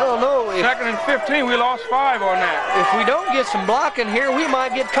 I don't know. 2nd and 15, we lost 5 on that. If we don't get some blocking here, we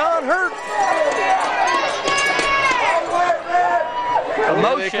might get Con hurt.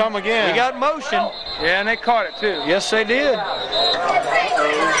 Motion. They come again. We got motion. Yeah, and they caught it too. Yes, they did.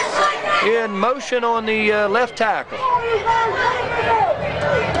 In motion on the left tackle.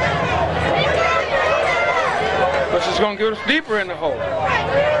 Which is going to get us deeper in the hole.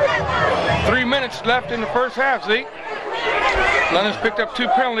 3 minutes left in the first half, Zeke. London's picked up 2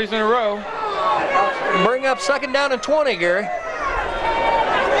 penalties in a row. Bring up second down and 20, Gary.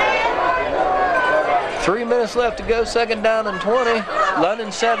 3 minutes left to go, second down and 20.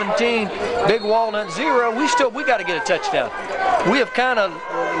 London 17, Big Walnut 0. We got to get a touchdown. We have kind of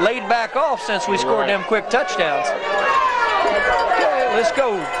laid back off since we scored them quick touchdowns. Okay, let's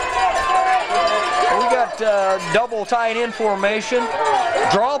go. We got double tight end formation.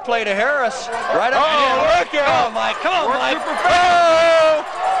 Draw play to Harris. Right up the look out. Come on, Mike. Come on, Mike. Oh!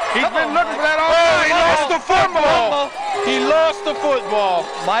 He's been looking for that all Oh, he night. lost the football. He lost the football.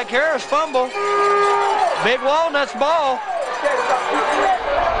 Mike Harris fumble. Big Walnut's ball.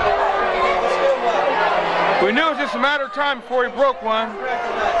 We knew it was just a matter of time before he broke one.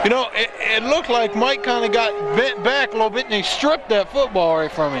 You know, it looked like Mike kind of got bent back a little bit and he stripped that football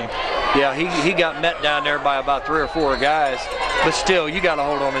right from him. Yeah, he got met down there by about 3 or 4 guys. But still, you got to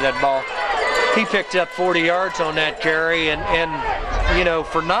hold on to that ball. He picked up 40 yards on that carry, and you know,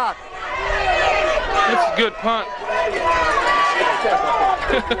 for not. It's a good punt.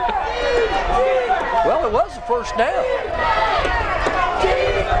 Well, it was the first down.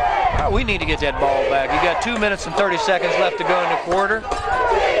 We need to get that ball back. You got 2 minutes and 30 seconds left to go in the quarter.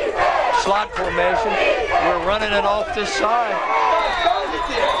 Slot formation. We're running it off this side.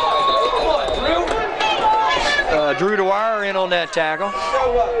 Drew Dwyer in on that tackle.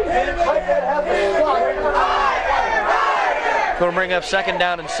 Going to bring up second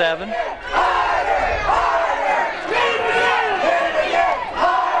down and 7.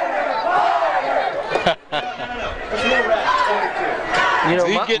 You know,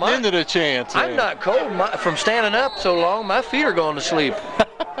 He's getting into the chance. I'm not cold from standing up so long. My feet are going to sleep.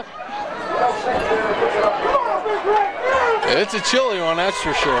 It's a chilly one, that's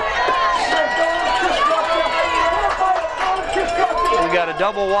for sure. We got a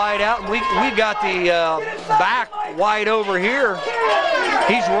double wide out, and we got the back wide over here.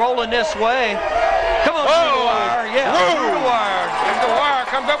 He's rolling this way. Come on, Drew Dwyer. Yeah, Drew Dwyer. And Dwyer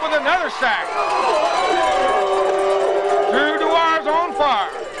comes up with another sack. Drew Dwyer's on fire.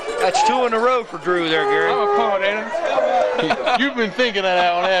 That's 2 in a row for Drew there, Gary. I'm a poet, ain't I? You've been thinking of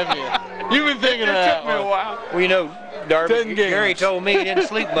that one, haven't you? You've been thinking of that It took me a one. while. Well, you know, Darby, 10 games. Gary told me he didn't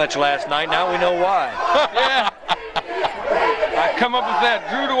sleep much last night. Now we know why. Yeah. I come up with that.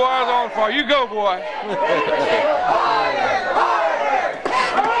 Drew Dwyer's on fire. You go, boy.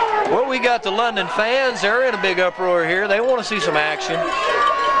 Well, we got the London fans. They're in a big uproar here. They want to see some action.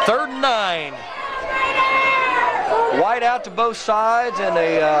 3rd and 9. Wide out to both sides and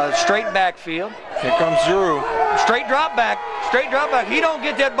a straight backfield. Here comes Drew. Straight drop back. Straight drop back. He don't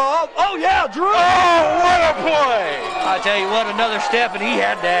get that ball. Oh, yeah, Drew. Oh, what a play! I tell you what, another step, and he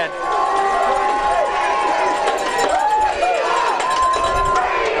had that.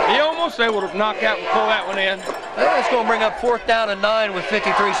 He almost able to knock out and pull that one in. It's going to bring up 4th down and 9 with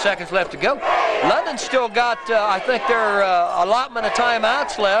 53 seconds left to go. London's still got, I think, their allotment of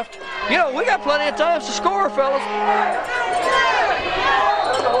timeouts left. You know, we got plenty of times to score, fellas.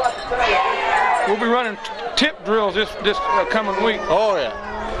 We'll be running tip drills this coming week. Oh, yeah.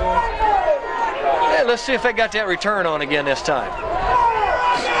 Hey, let's see if they got that return on again this time.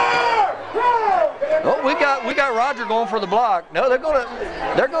 Oh, we got Roger going for the block. No, they're gonna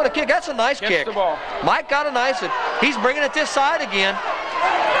kick. That's a nice Gets kick. the ball. Mike got a nice one. He's bringing it this side again.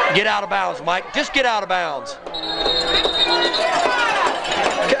 Get out of bounds, Mike. Just get out of bounds.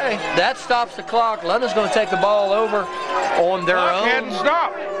 Okay, that stops the clock. London's going to take the ball over on their Clock own. hadn't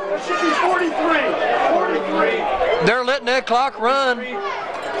stopped. It should be 43. They're letting that clock run.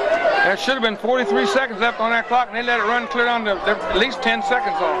 There should have been 43 seconds left on that clock, and they let it run clear down to at least 10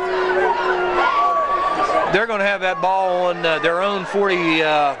 seconds off. They're going to have that ball on their own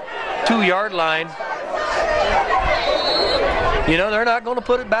 42-yard line. You know, they're not going to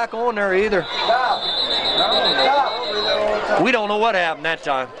put it back on there either. We don't know what happened that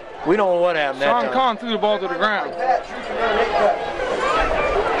time. We don't know what happened that Sean time. Kahn threw the ball to the ground.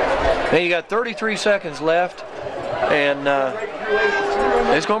 Now you got 33 seconds left, and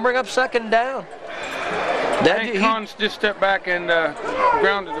it's going to bring up second down. I think Kahn just stepped back and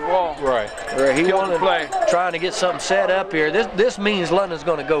grounded the ball. Right. He Killed wanted the play. trying to get something set up here. This means London's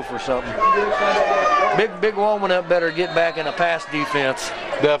going to go for something. Big Walnut better get back in a pass defense.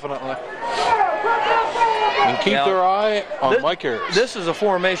 Definitely. And keep their eye on Mike Harris. This is a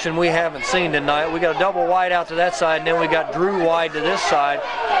formation we haven't seen tonight. We got a double wide out to that side, and then we got Drew wide to this side.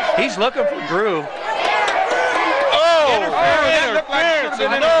 He's looking for Drew. Interference.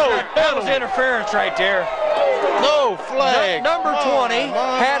 That was interference right there. No flag. Number 20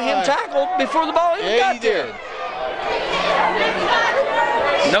 had him tackled before the ball even got there.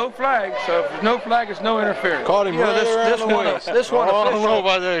 No flag, so if there's no flag, it's no interference. Caught him This one I don't know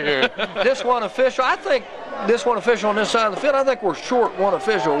about that here. This one official, I think this one official on this side of the field, I think we're short one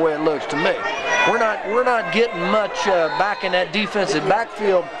official the way it looks to me. We're not getting much back in that defensive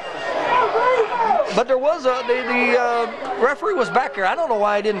backfield. But there was the referee was back there. I don't know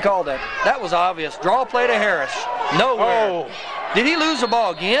why he didn't call that. That was obvious. Draw play to Harris. Nowhere. Oh. Did he lose the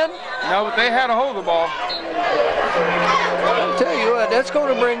ball again? No, but they had a hold of the ball. I'll tell you what, that's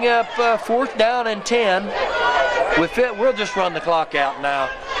going to bring up 4th down and 10. We'll just run the clock out now.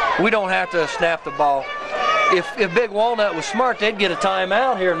 We don't have to snap the ball. If Big Walnut was smart, they'd get a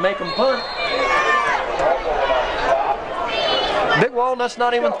timeout here and make them punt. Big Walnut's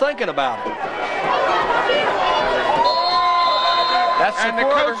not even thinking about it. And the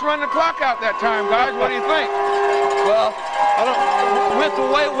coach run the clock out that time, guys. What do you think? Well,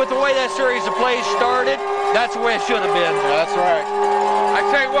 with the way that series of plays started, that's the way it should have been. That's right. I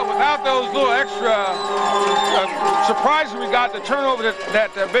tell you what, without those little extra surprises we got, the turnover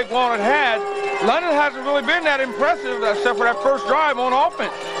that Big Walnut had, London hasn't really been that impressive except for that first drive on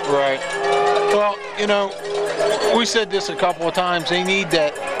offense. Right. Well, you know, we said this a couple of times. They need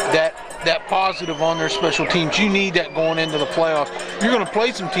that positive on their special teams. You need that going into the playoffs. You're going to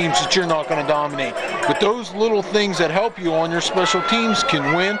play some teams that you're not going to dominate. But those little things that help you on your special teams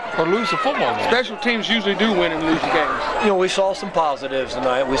can win or lose a football game. Special teams usually do win and lose the games. You know, we saw some positives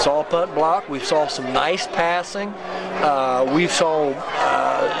tonight. We saw a punt block. We saw some nice passing. We saw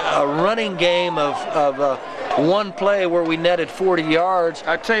a running game of one play where we netted 40 yards.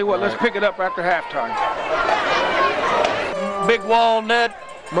 I tell you what, let's pick it up after halftime. Big Walnut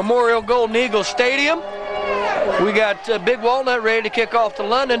Memorial Golden Eagle Stadium. We got Big Walnut ready to kick off to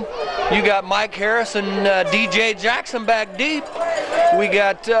London. You got Mike Harris and DJ Jackson back deep. We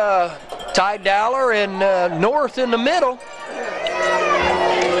got Ty Dowler and North in the middle.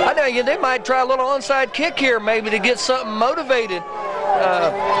 I know they might try a little onside kick here maybe to get something motivated.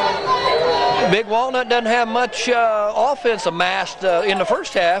 Big Walnut doesn't have much offense amassed in the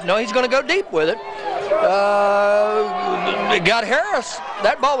first half. No, he's going to go deep with it. Got Harris.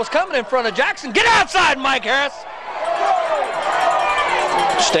 That ball was coming in front of Jackson. Get outside, Mike Harris.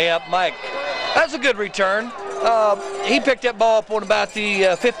 Stay up, Mike. That's a good return. He picked that ball up on about the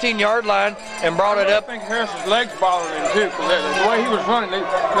 15-yard line and brought it up. I think Harris's legs bothered him too, because the way he was running, it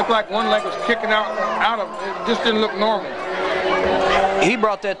looked like one leg was kicking out of. It just didn't look normal. He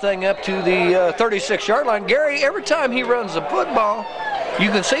brought that thing up to the 36-yard line. Gary, every time he runs the football, you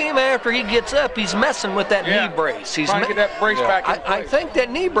can see him after he gets up, he's messing with that knee brace. He's trying to get that brace back in place. I think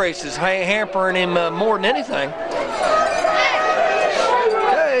that knee brace is hampering him more than anything.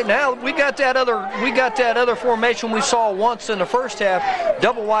 Okay, now we got that other formation we saw once in the first half.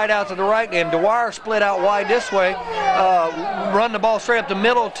 Double wide out to the right, and Dwyer split out wide this way. Run the ball straight up the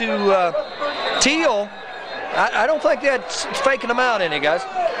middle to Teal. I don't think that's faking them out any, guys.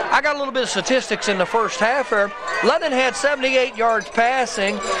 I got a little bit of statistics in the first half here. London had 78 yards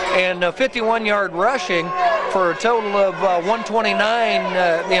passing and 51-yard rushing for a total of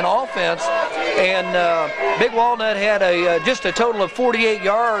 129 in offense. And Big Walnut had just a total of 48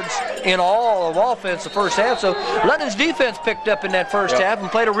 yards in all of offense the first half. So London's defense picked up in that first half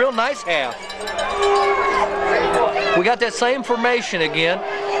and played a real nice half. We got that same formation again.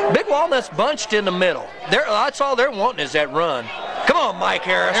 Big Walnut's bunched in the middle. That's all they're wanting is that run. Come on, Mike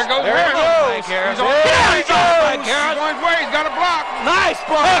Harris. There goes Mike Harris. Mike Harris. He's going his way. He's got a block. Nice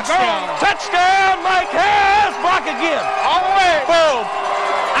block. Touchdown, Mike Harris. Block again. All the way. Boom.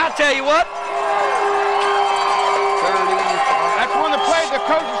 I'll tell you what. That's when the play the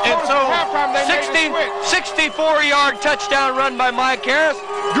coaches told us at halftime they made a switch. 64-yard touchdown run by Mike Harris.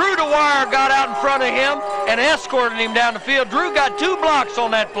 Drew Dwyer got out in front of him and escorted him down the field. Drew got 2 blocks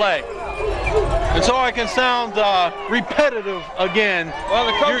on that play. And so I can sound repetitive again. Well,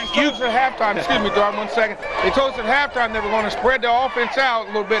 the coaches told us at halftime, excuse me, Darwin, 1 second. They told us at halftime they were going to spread their offense out a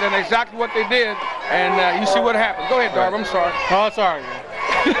little bit, and exactly what they did. And you see what happened. Go ahead, Darwin, I'm sorry. Oh, sorry.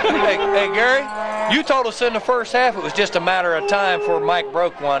 Hey, Gary, you told us in the first half it was just a matter of time before Mike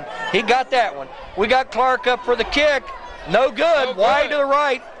broke one. He got that one. We got Clark up for the kick. No good. Wide to the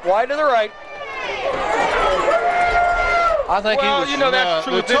right. Wide to the right. I think he was. You know that's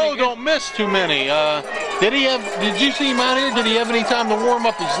true. The toe don't miss too many. Did you see him out here? Did he have any time to warm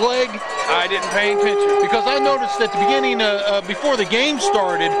up his leg? I didn't pay attention. Because I noticed at the beginning, before the game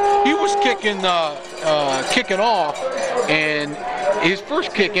started, he was kicking off, and his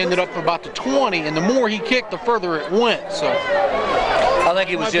first kick ended up about the 20, and the more he kicked, the further it went. So I think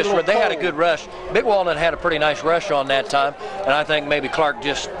he was just, they had a good rush. Big Walnut had a pretty nice rush on that time, and I think maybe Clark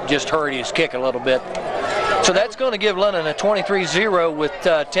just hurried his kick a little bit. So that's going to give London a 23-0 with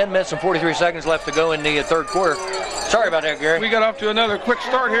 10 minutes and 43 seconds left to go in the third quarter. Sorry about that, Gary. We got off to another quick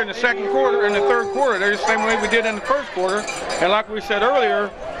start here in the second quarter, in the third quarter. They're the same way we did in the first quarter. And like we said earlier,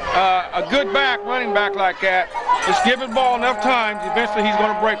 a good running back like that, just give the ball enough times, eventually he's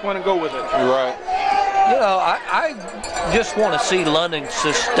going to break one and go with it. You're right. You know, I just want to see London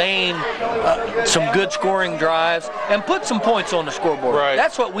sustain some good scoring drives and put some points on the scoreboard. Right.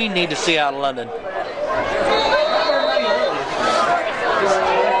 That's what we need to see out of London.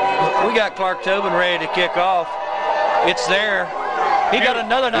 We got Clark Tobin ready to kick off. It's there. He got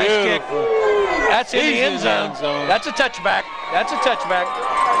another nice kick. That's in the end zone. That's a touchback. That's a touchback.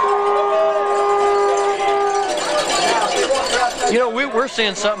 You know, we're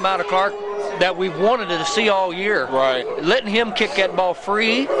seeing something out of Clark that we've wanted to see all year. Right. Letting him kick that ball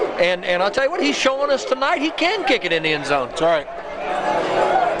free, and I'll tell you what, he's showing us tonight he can kick it in the end zone. That's right.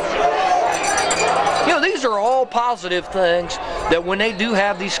 You know, these are all positive things that when they do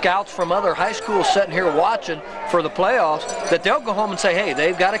have these scouts from other high schools sitting here watching for the playoffs, that they'll go home and say, hey,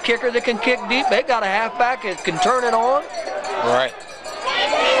 they've got a kicker that can kick deep, they've got a halfback that can turn it on. Right.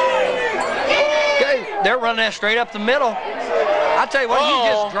 Okay, they're running that straight up the middle. I tell you what, he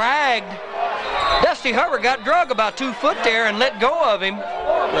just dragged. Dusty Hubbard got drug about 2 foot there and let go of him.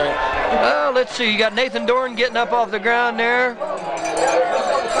 Right. Well, let's see, you got Nathan Dorn getting up off the ground there.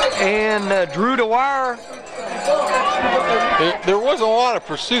 And Drew Dwyer. There was a lot of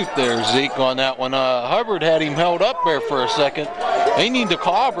pursuit there, Zeke, on that one. Hubbard had him held up there for a second. They need to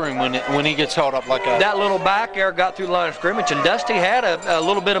clobber him when he gets held up like that. That little back there got through the line of scrimmage, and Dusty had a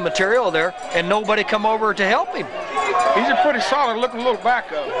little bit of material there, and nobody come over to help him. He's a pretty solid looking little back,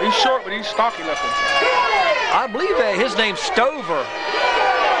 though. He's short, but he's stocky looking. I believe his name's Stover.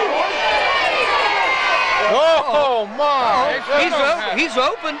 Oh my! He's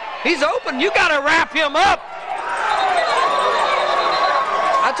open. He's open. You got to wrap him up.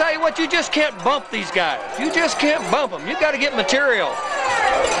 I tell you what, you just can't bump these guys. You just can't bump them. You got to get material.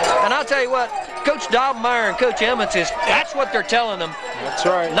 And I'll tell you what, Coach Dobmeyer and Coach Emmons that's what they're telling them. That's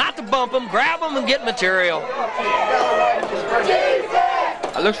right. Not to bump them, grab them and get material.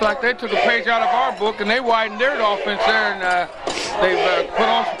 It looks like they took a page out of our book and they widened their offense there, and they've put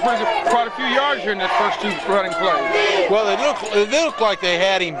on quite a few yards here in this first 2 running plays. Well, it looked like they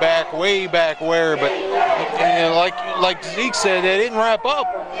had him way back where, but like Zeke said, they didn't wrap up.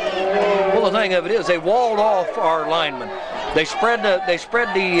 Well, the thing of it is, they walled off our linemen. They spread the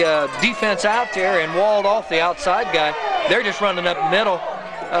defense out there and walled off the outside guy. They're just running up the middle.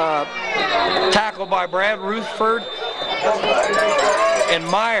 Tackled by Brad Rutherford and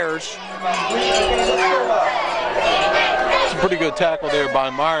Myers. It's a pretty good tackle there by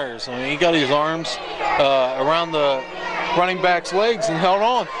Myers. I mean, he got his arms around the running back's legs and held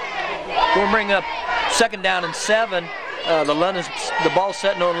on. We'll bring up 2nd down and 7. The ball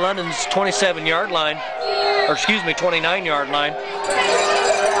setting on London's 27-yard line, or excuse me, 29-yard line.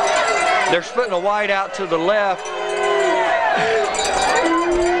 They're splitting a wide out to the left.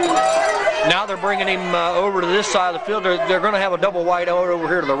 Now they're bringing him over to this side of the field. They're going to have a double wide out over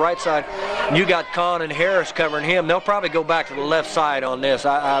here to the right side. You got Kahn and Harris covering him. They'll probably go back to the left side on this.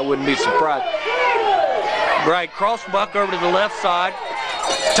 I wouldn't be surprised. Right, crossbuck over to the left side.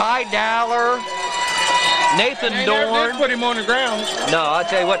 Ty Dowler, Nathan Dorn. They put him on the ground. No, I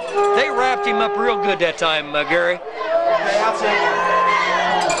tell you what, they wrapped him up real good that time, Gary.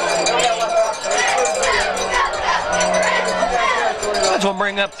 That's going to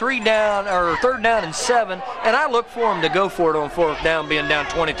bring up 3rd down and 7, and I look for him to go for it on 4th down, being down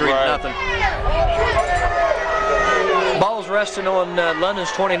 23-0. Ball's resting on London's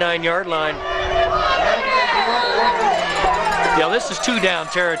 29-yard line. Yeah, this is 2-down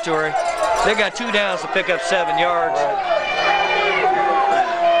territory. They got 2 downs to pick up 7 yards.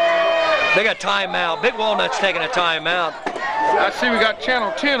 They got timeout. Big Walnut's taking a timeout. I see we got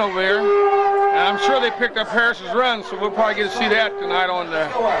Channel 10 over here. And I'm sure they picked up Harris's run, so we'll probably get to see that tonight on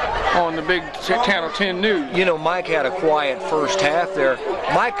the big Channel 10 news. You know, Mike had a quiet first half there.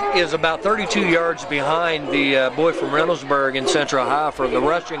 Mike is about 32 yards behind the boy from Reynoldsburg in Central Ohio for the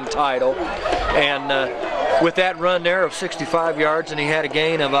rushing title. And with that run there of 65 yards, and he had a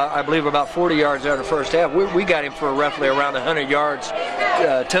gain of, I believe, about 40 yards out of the first half, we got him for roughly around 100 yards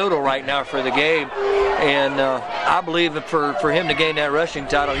total right now for the game. And I believe that for him to gain that rushing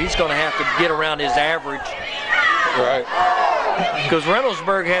title, he's going to have to get around his average. Right. Because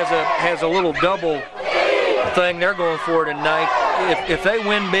Reynoldsburg has a little double thing they're going for tonight. if they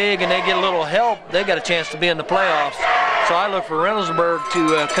win big and they get a little help, they got a chance to be in the playoffs. So I look for Reynoldsburg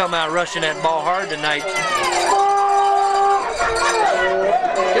to come out rushing that ball hard tonight.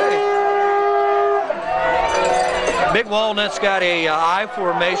 Okay. Big Walnut's got a I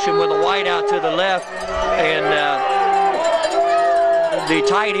formation with a wide out to the left, and the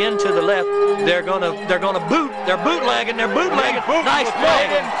tight end to the left. They're gonna boot. They're bootlegging. They're bootlegging. Nice play.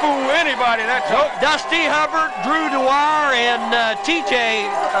 They didn't fool anybody. That's Dusty Hubbard, Drew Dwyer, and TJ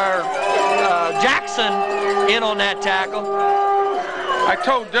Jackson in on that tackle. I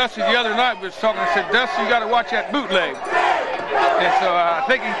told Dusty the other night, we was talking, I said, Dusty, you got to watch that bootleg. And so I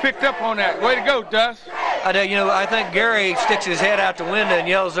think he picked up on that. Way to go, Dust. I think Gary sticks his head out the window and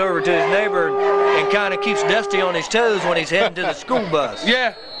yells over to his neighbor and kind of keeps Dusty on his toes when he's heading to the school bus.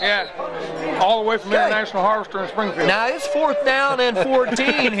 Yeah. All the way from International Harvester in Springfield. Now it's 4th down and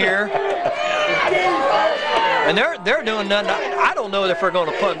 14 here. And they're doing nothing. I don't know if they're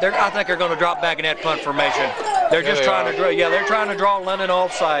going to punt. I think they're going to drop back in that punt formation. They're just trying to draw. Yeah, they're trying to draw London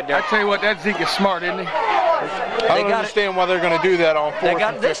offside there. I tell you what, that Zeke is smart, isn't he? I don't understand why they're going to do that on 4th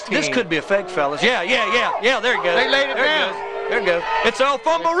and 15. This could be a fake, fellas. Yeah. There it goes. They laid it down. There it goes. It's El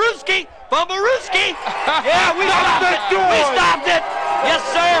Fumblerooski. Yeah, we stopped it. We stopped it. Yes,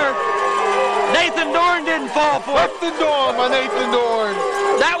 sir. Nathan Dorn didn't fall for it. Nathan Dorn, my Nathan Dorn.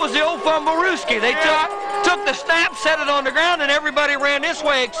 That was the old Fumblerooski. They took the snap, set it on the ground, and everybody ran this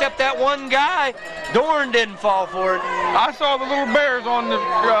way except that one guy. Dorn didn't fall for it. I saw the little bears on the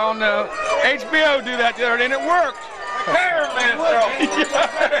HBO do that the other day, and it worked. Cameraman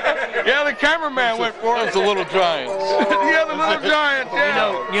yeah, the cameraman went for it. It's the little giants. Yeah, the little giants.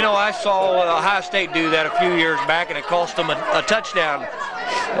 Yeah. You know, I saw Ohio State do that a few years back, and it cost them a touchdown.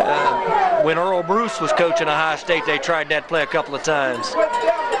 When Earl Bruce was coaching Ohio State, they tried that play a couple of times.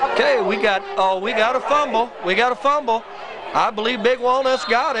 Okay, we got a fumble. We got a fumble. I believe Big Walnut's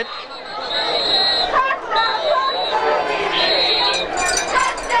got it.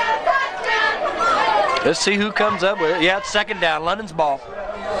 Let's see who comes up with it. Yeah, it's 2nd down, London's ball.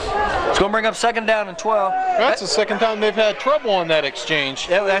 It's going to bring up 2nd down and 12. That's the 2nd time they've had trouble on that exchange.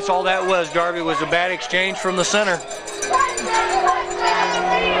 Yeah, that's all that was, Darby, was a bad exchange from the center.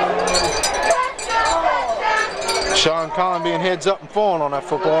 Sean Conn being heads up and falling on that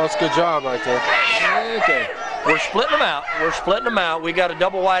football. That's a good job right there. Okay. We're splitting them out. We got a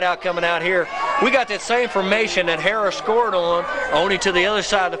double wide out coming out here. We got that same formation that Harris scored on, only to the other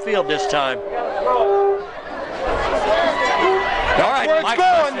side of the field this time. All right, Mike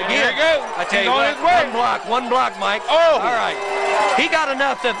going. Again. There you go. I tell you what, one block, Mike. Oh. All right. He got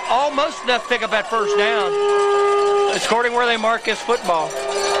almost enough to pick up that 1st down. According where they mark his football.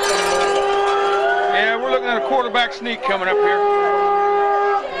 Yeah, we're looking at a quarterback sneak coming up here.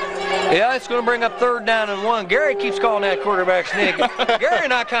 Yeah, it's going to bring up 3rd down and 1. Gary keeps calling that quarterback sneak. Gary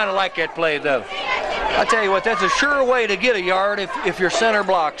and I kind of like that play, though. I tell you what, that's a sure way to get a yard if your center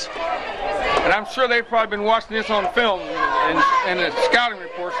blocks. And I'm sure they've probably been watching this on film and the scouting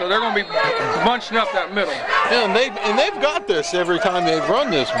report, so they're going to be bunching up that middle. Yeah, and they've got this every time they've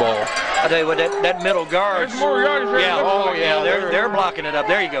run this ball. I tell you what, that middle guard. There's more yards. Yeah, they're blocking it up.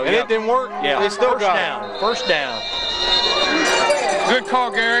 There you go. And it didn't work. Yeah, they still got it. First down. Good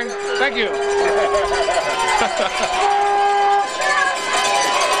call, Gary. Thank you.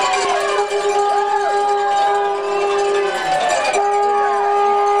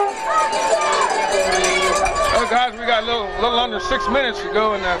 Well, guys, we got a little under 6 minutes to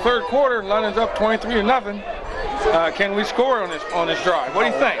go in the 3rd quarter. London's up 23-0. Can we score on this drive? What do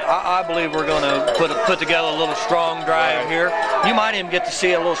you think? I believe we're going to put together a little strong drive here. You might even get to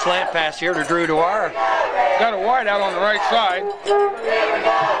see a little slant pass here to Drew Dwyer. Got a wide out on the right side.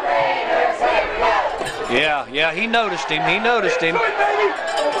 Yeah, he noticed him.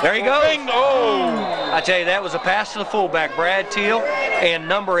 There you go. Oh! I tell you, that was a pass to the fullback, Brad Teal, and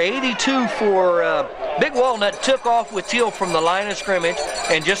number 82 for Big Walnut took off with Teal from the line of scrimmage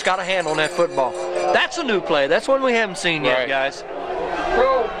and just got a hand on that football. That's a new play. That's one we haven't seen yet, guys.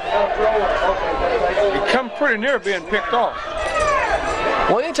 He come pretty near being picked off.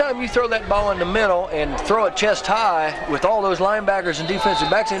 Well, anytime you throw that ball in the middle and throw it chest high with all those linebackers and defensive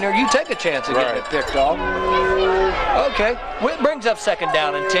backs in there, you take a chance of getting it picked off. Okay, well, it brings up 2nd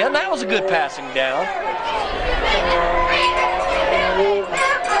down and 10. That was a good passing down.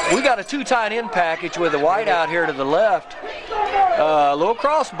 We got a 2 tight end package with a wide out here to the left. A little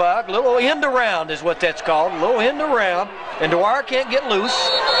cross buck, little end around is what that's called, a little end around, and Dwyer can't get loose.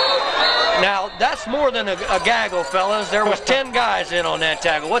 Now, that's more than a gaggle, fellas. There was 10 guys in on that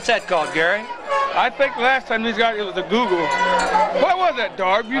tackle. What's that called, Gary? I think last time these guys, it was a Google. What was that,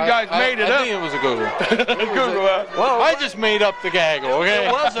 Darb? You guys made it up. I think it was a Google. Google. Well, I just made up the gaggle, okay?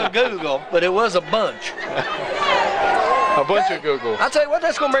 it was a Google, but it was a bunch. A bunch of Google. I'll tell you what,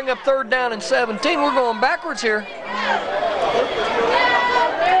 that's going to bring up 3rd down and 17. We're going backwards here.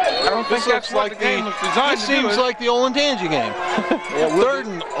 I don't think that's what the game was designed to do. This seems like the old Intangi game. Yeah, 3rd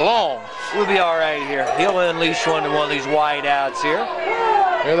and long. We'll be all right here. He'll unleash one of these wide outs here.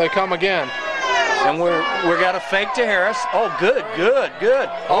 Here they come again. And we're got a fake to Harris. Oh, good.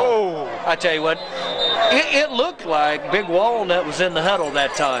 Oh, I tell you what, it looked like Big Walnut was in the huddle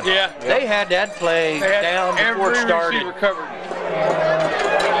that time. Yeah. They had that play down before it started. Every receiver covered.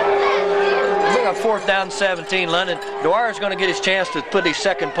 We got 4th down 17. London Dwyer's going to get his chance to put his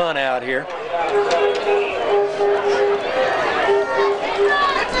 2nd punt out here.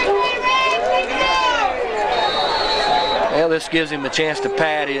 Well, this gives him a chance to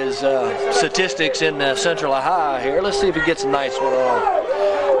pad his statistics in Central Ohio here. Let's see if he gets a nice one off.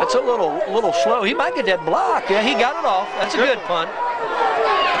 That's a little slow. He might get that block. Yeah, he got it off. That's a good punt.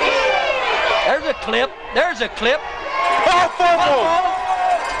 There's a clip. Oh, fumble!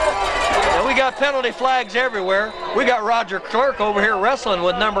 And we got penalty flags everywhere. We got Roger Clerk over here wrestling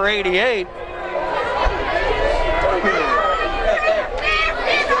with number 88.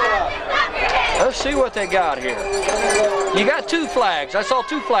 Let's see what they got here. You got 2 flags. I saw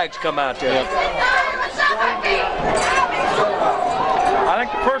 2 flags come out there. Yep. I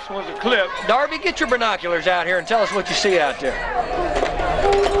think the first one was a clip. Darby, get your binoculars out here and tell us what you see out there.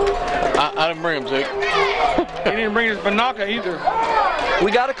 I didn't bring him, Zeke. He didn't bring his binocular either.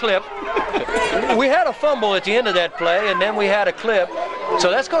 We got a clip. We had a fumble at the end of that play, and then we had a clip. So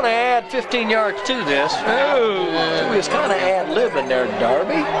that's going to add 15 yards to this. Oh. So we was kind of ad-libbing there,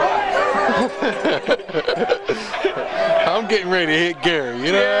 Darby. I'm getting ready to hit Gary,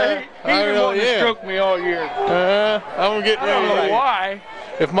 you know? Yeah, he didn't want to stroke me all year. I'm getting ready. I don't know why.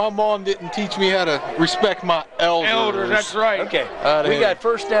 If my mom didn't teach me how to respect my elders. That's right. Okay, we got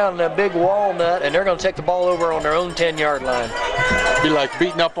 1st down Big Walnut, and they're going to take the ball over on their own 10-yard line. Be like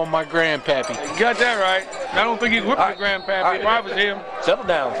beating up on my grandpappy. You got that right. I don't think he'd whip your grandpappy if I was him. Settle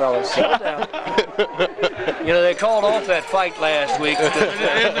down, fellas. Settle down. You know, they called off that fight last week.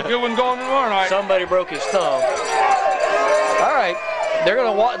 There's a good one going tomorrow night. Somebody broke his thumb. All right,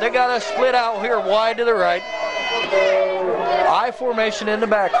 they got us split out here wide to the right. I formation in the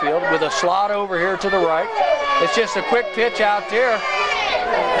backfield with a slot over here to the right. It's just a quick pitch out there,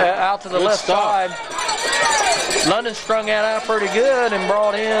 out to the left side. London strung that out pretty good and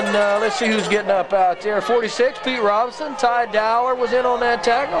brought in, let's see who's getting up out there. 46, Pete Robinson. Ty Dowler was in on that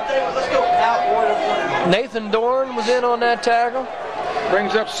tackle. Nathan Dorn was in on that tackle.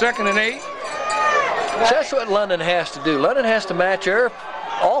 Brings up 2nd and 8. So that's what London has to do. London has to match their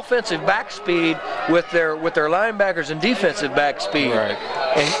offensive back speed with their linebackers and defensive back speed, right,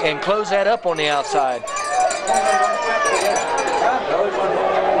 and close that up on the outside.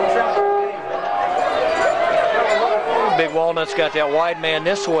 Big Walnut's got that wide man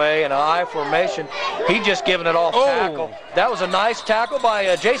this way and an I formation. He just giving it off tackle. That was a nice tackle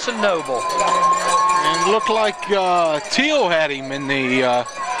by Jason Noble. And it looked like Teal had him in the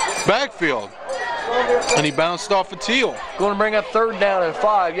backfield. And he bounced off of Teal. Going to bring up 3rd down and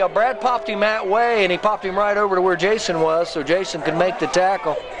 5. Yeah, Brad popped him that way, and he popped him right over to where Jason was, so Jason could make the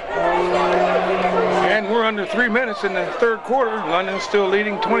tackle. And we're under 3 minutes in the 3rd quarter. London's still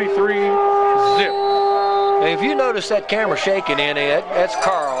leading 23-zip. And if you notice that camera shaking in it, that's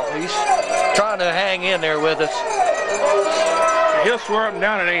Carl. He's trying to hang in there with us. He'll swear up and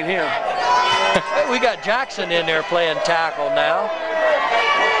down it ain't him. Hey, we got Jackson in there playing tackle now.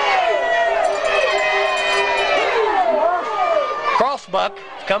 Crossbuck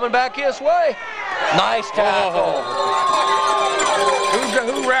coming back his way. Nice tackle.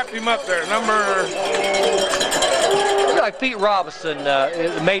 Who wrapped him up there? Number... Like Pete Robinson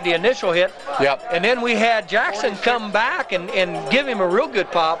made the initial hit. Yep. And then we had Jackson come back and give him a real good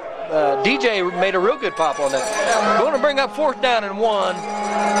pop. DJ made a real good pop on that. We're going to bring up 4th down and 1.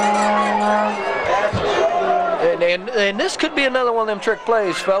 And this could be another one of them trick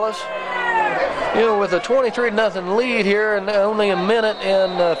plays, fellas. You know, with a 23-0 lead here and only a minute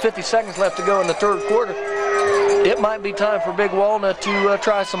and 50 seconds left to go in the 3rd quarter, it might be time for Big Walnut to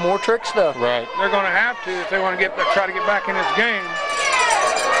try some more trick stuff. Right. They're going to have to if they want to try to get back in this game.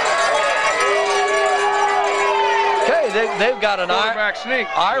 Okay, they've got an quarterback sneak.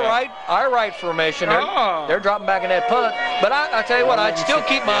 I right formation. They're dropping back in that punt. But I tell you what, I'd still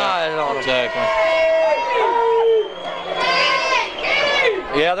keep my eyes on them. Exactly.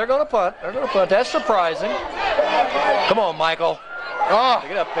 Yeah, they're going to punt. That's surprising. Come on, Michael. Oh.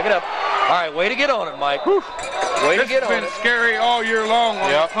 Pick it up. right, way to get on it, Mike. Whew. Way to get on it. It's been scary all year long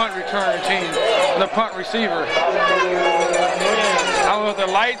on the punt return team, the punt receiver. I don't know if the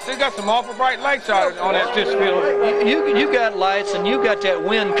lights, they got some awful bright lights out on this field. You got lights, and you got that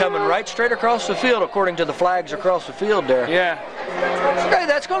wind coming right straight across the field, according to the flags across the field there. Yeah. Okay,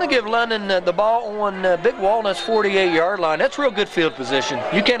 that's going to give London the ball on Big Walnut's 48-yard line. That's real good field position.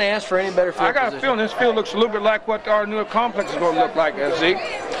 You can't ask for any better field position. I got a feeling this field looks a little bit like what our new complex is going to look like, Zeke.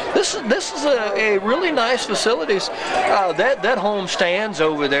 This is a really nice facilities. That home stands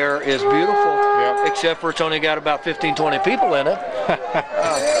over there is beautiful, except for it's only got about 15, 20 people in it.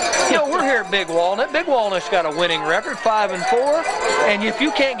 You know, we're here at Big Walnut. Big Walnut's got a winning record, 5-4, and if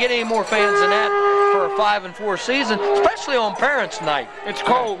you can't get any more fans than that for a 5-4 season, especially on Parents' Night. It's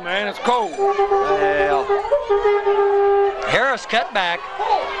cold, man. It's cold. Yeah. Harris cut back.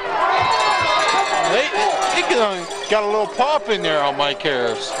 He got a little pop in there on Mike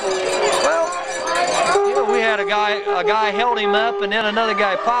Harris. Well, you know, we had a guy held him up, and then another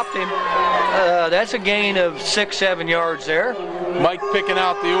guy popped him. That's a gain of 6-7 yards there. Mike picking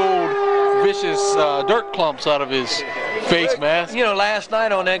out the old vicious dirt clumps out of his face mask. You know, last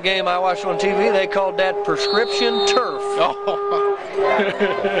night on that game I watched on TV, they called that prescription turf. Oh.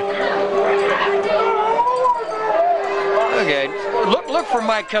 Okay, look for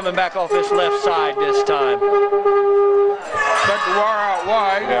Mike coming back off his left side this time. Cut the wire out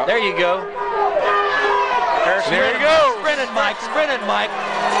wide. Yeah. There you go. There you go. Sprinted Mike.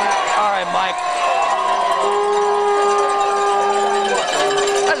 All right, Mike.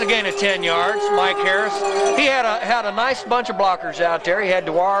 That's a gain of 10 yards, Mike Harris. He had a nice bunch of blockers out there. He had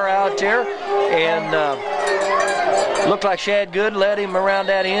Dwyer out there, and looked like Shad Good led him around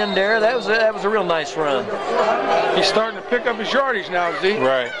that end there. That was a real nice run. He's starting to pick up his yardage now, Zeke.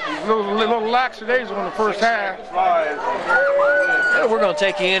 Right. He's a little lackadaisical in the first half. We're going to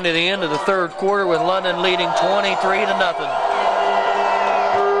take you into the end of the third quarter with London leading 23-0.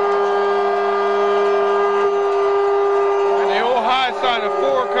 And the old high sign of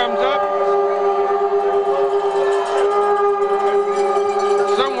 4 comes up.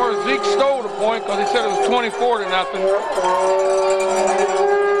 Somewhere Zeke stole the point because he said it was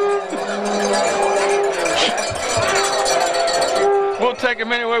 24-0. We'll take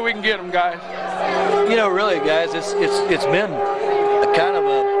him any way we can get him, guys. You know, really, guys, it's been kind of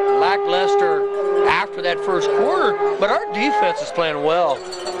a lackluster after that first quarter, but our defense is playing well.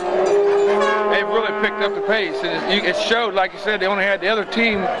 They've really picked up the pace, and it showed, like you said, the other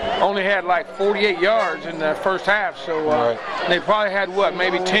team only had like 48 yards in the first half, so they probably had, what,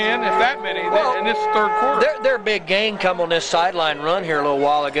 maybe 10, if that many, in this third quarter. Their big gain come on this sideline run here a little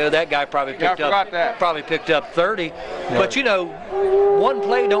while ago. That guy probably picked up 30, but you know, one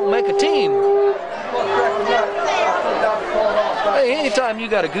play don't make a team. Hey, anytime you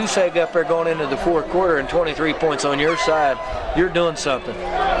got a goose egg up there going into the fourth quarter and 23 points on your side, you're doing something.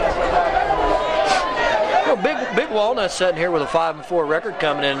 Well, Big Walnut sitting here with a 5-4 record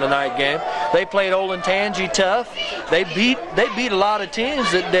coming in the night game. They played Olentangy tough. They beat a lot of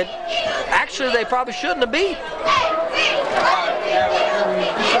teams that actually they probably shouldn't have beat.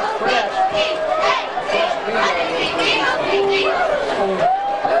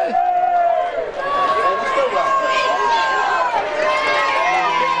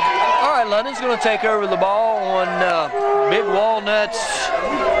 London's going to take over the ball on Big Walnut's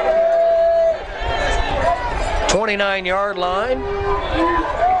 29-yard line.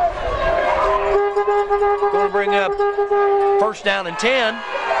 Going to bring up first down and 10.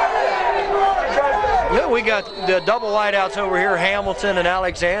 Yeah, we got the double wideouts over here, Hamilton and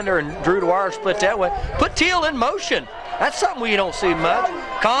Alexander, and Drew Dwyer split that way. Put Teal in motion. That's something we don't see much.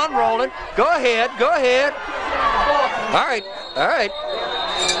 Con rolling. Go ahead. All right.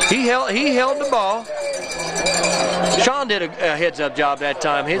 He held the ball. Sean did a heads-up job that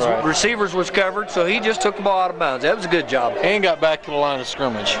time. His receivers was covered, so he just took the ball out of bounds. That was a good job. And got back to the line of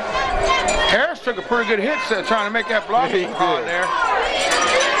scrimmage. Harris took a pretty good hit trying to make that block on there.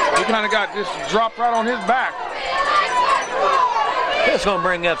 He kind of got this drop right on his back. It's going to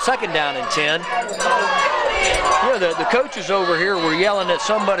bring up second down and 10. You know, the coaches over here were yelling that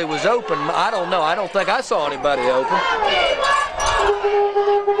somebody was open. I don't know. I don't think I saw anybody open.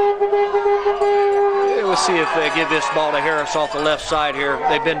 Yeah, we'll see if they give this ball to Harris off the left side here.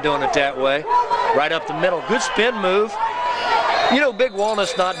 They've been doing it that way. Right up the middle. Good spin move. You know, Big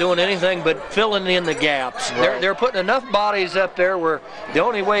Walnut's not doing anything but filling in the gaps. They're putting enough bodies up there where the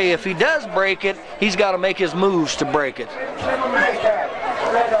only way, if he does break it, he's got to make his moves to break it.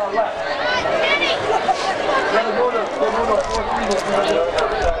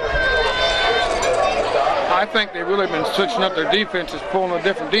 I I think they've really been switching up their defenses, pulling the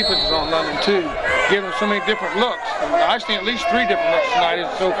different defenses on London too, giving them so many different looks. And I've seen at least 3 different looks tonight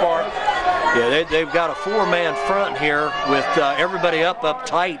so far. Yeah, they've got a 4-man front here with everybody up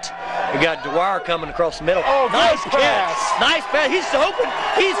tight. We got Dwyer coming across the middle. Oh, nice good pass. Nice pass. He's open.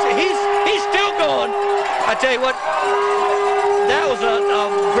 He's still going. I tell you what, that was a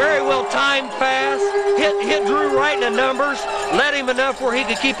very well timed pass. Hit Drew right in the numbers. Let him enough where he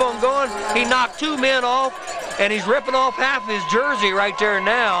could keep on going. He knocked 2 men off, and he's ripping off half his jersey right there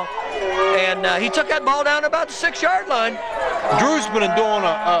now. And he took that ball down about the 6-yard line. Drew's been doing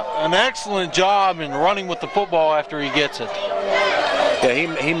an excellent job in running with the football after he gets it.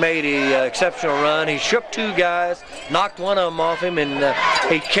 Yeah, he made an exceptional run. He shook 2 guys, knocked one of them off him, and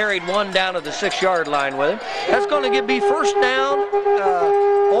he carried one down to the 6-yard line with him. That's going to be first down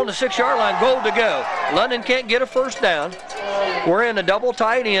on the 6-yard line, goal to go. London can't get a first down. We're in a double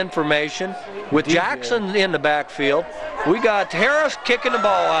tight end formation with Jackson in the backfield. We got Harris kicking the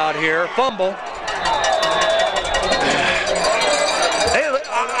ball out here, fumble.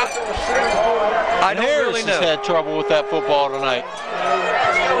 I don't really know. Harris has had trouble with that football tonight.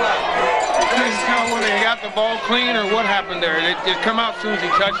 You couldn't tell whether he got the ball clean or what happened there. It come out as soon as he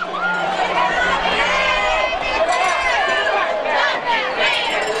touched it.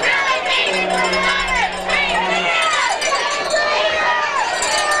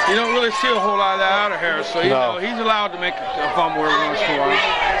 You don't really see a whole lot of that out of Harris, so you know he's allowed to make a fumble every once in a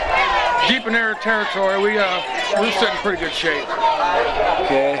while. Deep in their territory, we're sitting in pretty good shape.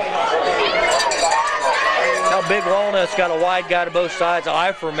 Okay. Now Big Walnut's got a wide guy to both sides,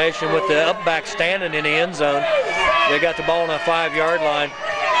 I formation with the up back standing in the end zone. They got the ball on the 5-yard line,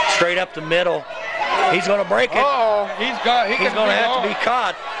 straight up the middle. He's going to break it. Uh-oh, he's going to have to be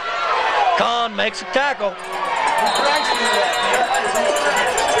caught. Kahn makes a tackle.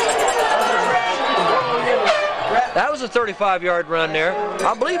 That was a 35-yard run there.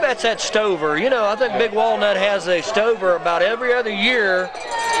 I believe that's at Stover. You know, I think Big Walnut has a Stover about every other year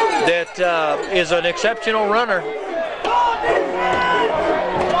that is an exceptional runner.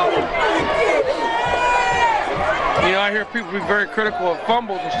 You know, I hear people be very critical of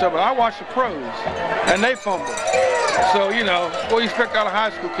fumbles and stuff, but I watch the pros, and they fumble. So, you know, what do you expect out of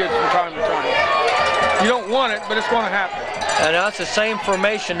high school kids from time to time? You don't want it, but it's going to happen. And that's the same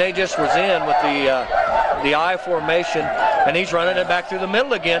formation they just was in with the I formation, and he's running it back through the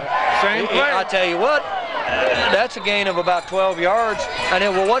middle again. Same play. I tell you what, that's a gain of about 12 yards, and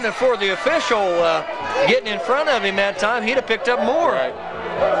it wasn't for the official getting in front of him that time, he'd have picked up more. Right.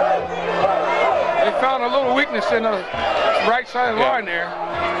 They found a little weakness in the right side of the line there.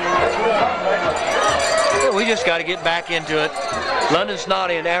 Yeah, we just got to get back into it. London's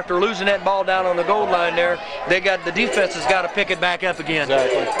not in. After losing that ball down on the goal line there, the defense has got to pick it back up again.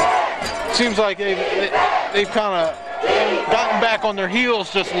 Exactly. Seems like they've kind of gotten back on their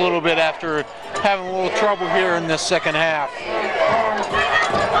heels just a little bit after having a little trouble here in this second half.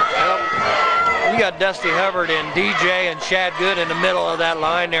 We got Dusty Hubbard and DJ and Shad Good in the middle of that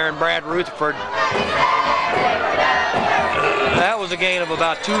line there, and Brad Rutherford. That was a gain of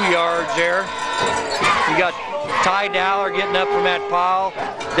about 2 yards there. You got Ty Dowler getting up from that pile,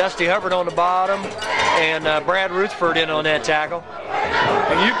 Dusty Hubbard on the bottom, and Brad Rutherford in on that tackle.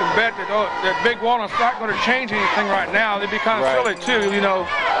 And you can bet that Big Walnut's not going to change anything right now. They'd be kind of silly too, you know.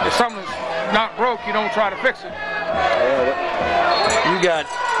 If something's not broke, you don't try to fix it. You got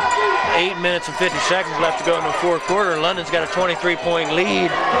 8 minutes and 50 seconds left to go in the fourth quarter, and London's got a 23-point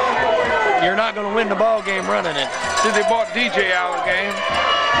lead. You're not going to win the ball game running it. See, they bought DJ out of the game.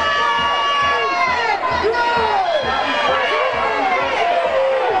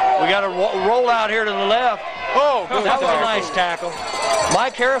 We got a roll out here to the left. Oh, good. That was a nice tackle.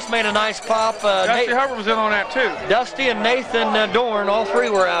 Mike Harris made a nice pop. Dusty Hubbard was in on that too. Dusty and Nathan Dorn, all three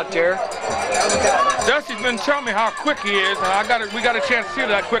were out there. Dusty's been telling me how quick he is, and we got a chance to see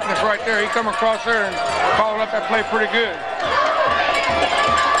that quickness right there. He come across there and followed up that play pretty good.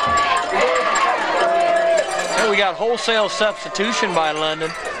 And we got wholesale substitution by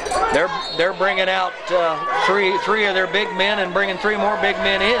London. They're bringing out three of their big men and bringing 3 more big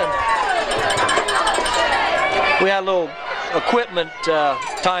men in. We had a little equipment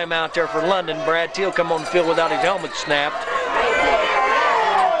time out there for London. Brad Teal come on the field without his helmet snapped.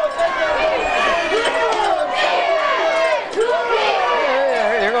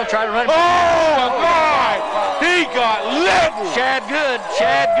 They're going to try to run it. Oh, my! He got leveled! Shad Good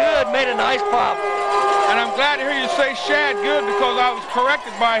made a nice pop. And I'm glad to hear you say Shad Good, because I was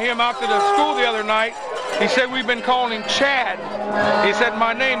corrected by him out to the school the other night. He said we've been calling him Chad. He said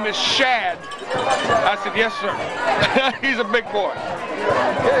my name is Shad. I said, yes, sir. He's a big boy.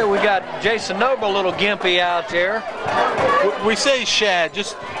 Okay, Okay, we got Jason Noble, a little gimpy out there. We say Shad,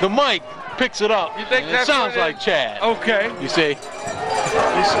 just the mic picks it up. You think and that's it sounds what it like is? Chad. Okay. You see?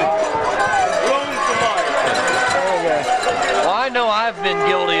 Well, I know I've been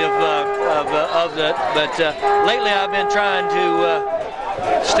guilty of that, but lately I've been trying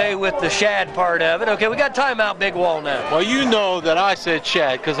to stay with the Shad part of it. Okay, we got timeout, Big Walnut. Well, you know that I said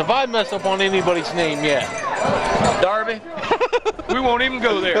Shad, because if I mess up on anybody's name yet. Darby? We won't even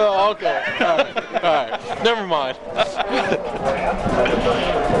go there. Oh, okay. All right. All right. Never mind.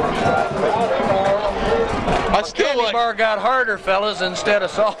 I still Candy like. bar got harder, fellas, instead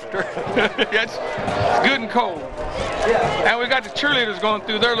of softer. It's good and cold. And we got the cheerleaders going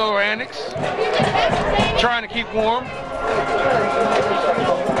through their little antics, trying to keep warm.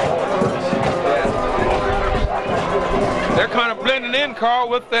 They're kind of blending in, Carl,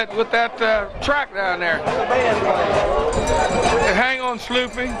 with that track down there. And Hang On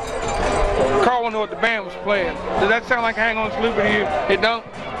Sloopy. Carl won't know what the band was playing. Does that sound like Hang On Sloopy to you? It don't?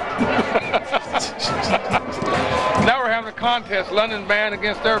 Now we're having a contest, London band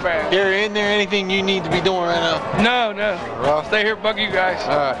against their band. Gary, isn't there anything you need to be doing right now? No, no. Well, Stay here, bug you guys.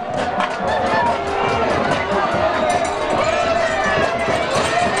 all right.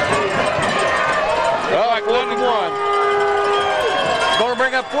 Well, like 1-1. Going to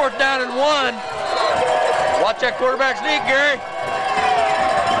bring up 4th down and 1. Watch that quarterback sneak, Gary.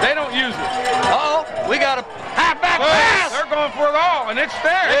 They don't use it. Uh-oh, we got a halfback pass. They're going for it all, and it's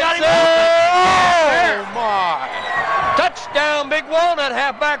there. They got him. Oh, my. Touchdown, Big Walnut,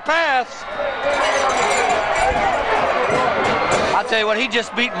 halfback pass. I'll tell you what, he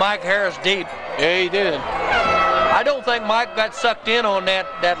just beat Mike Harris deep. Yeah, he did. I don't think Mike got sucked in on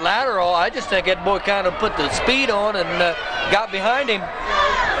that lateral. I just think that boy kind of put the speed on and got behind him.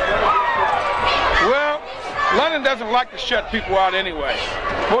 Well, London doesn't like to shut people out anyway.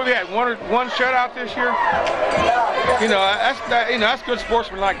 Boy, we had one shutout this year. You know, that's good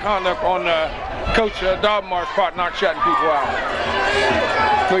sportsmanlike conduct on Coach Dobmar's part, not shutting people out.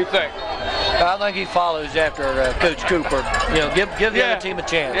 What do you think? I think he follows after Coach Cooper. You know, give the other team a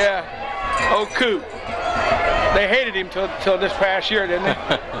chance. Yeah. Oh, Coop. They hated him till this past year, didn't they?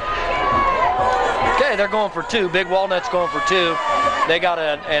 Okay, they're going for 2. Big Walnut's going for 2. They got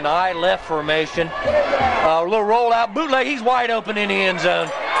an I left formation. A little rollout bootleg. He's wide open in the end zone.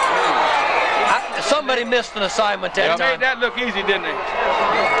 Somebody missed an assignment that They time. made that look easy, didn't they?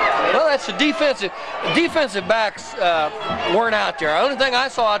 Well, that's the defensive backs weren't out there. The only thing I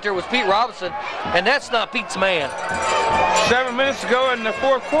saw out there was Pete Robinson, and that's not Pete's man. 7 minutes ago in the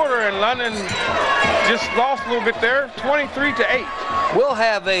 4th quarter, and London just lost a little bit there, 23-8. We'll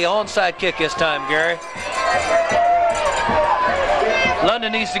have a onside kick this time, Gary.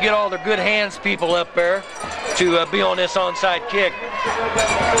 London needs to get all their good hands people up there to be on this onside kick.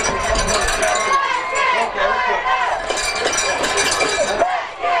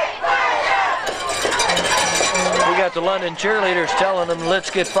 We got the London cheerleaders telling them, let's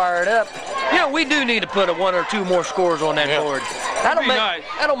get fired up. You know, we do need to put 1 or 2 more scores on that board.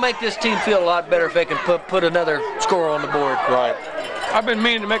 That'll make this team feel a lot better if they can put another score on the board. Right. I've been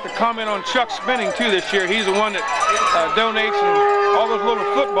meaning to make a comment on Chuck Spinning too this year. He's the one that donates and all those little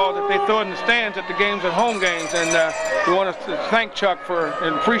footballs that they throw in the stands at the games and home games. And we want to thank Chuck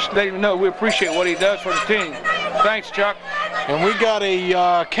and let him know we appreciate what he does for the team. Thanks, Chuck. And we got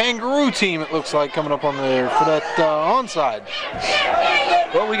a kangaroo team, it looks like, coming up on there for that onside.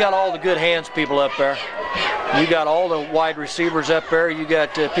 Well, we got all the good hands people up there. You got all the wide receivers up there. You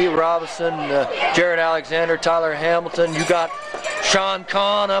got Pete Robinson, Jared Alexander, Tyler Hamilton. You got Sean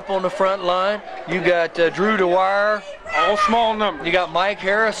Kahn up on the front line. You got Drew Dwyer. All small numbers. You got Mike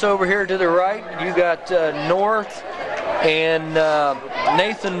Harris over here to the right. You got North and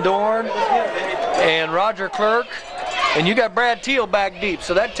Nathan Dorn and Roger Clerk. And you got Brad Teal back deep.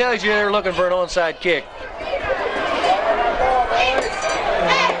 So that tells you they're looking for an onside kick.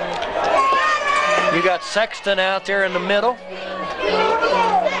 You got Sexton out there in the middle.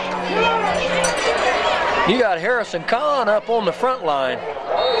 You got Harrison Kahn up on the front line.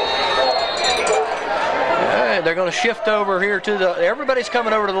 Right, they're going to shift over here to everybody's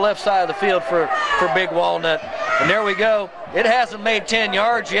coming over to the left side of the field for Big Walnut. And there we go. It hasn't made 10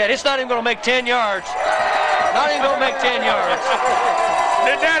 yards yet. It's not even going to make 10 yards. Not even going to make 10 yards.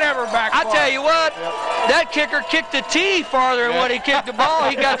 Did that ever backfire? I tell you what, that kicker kicked the tee farther than when he kicked the ball.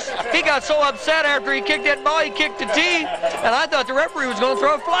 He got so upset after he kicked that ball, he kicked the tee, and I thought the referee was going to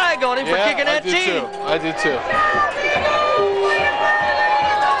throw a flag on him for kicking that tee. I did too.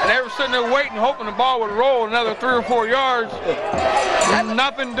 And they were sitting there waiting, hoping the ball would roll another 3 or 4 yards.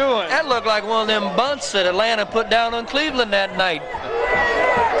 Nothing doing. That looked like one of them bunts that Atlanta put down on Cleveland that night.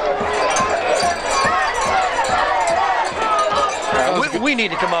 we need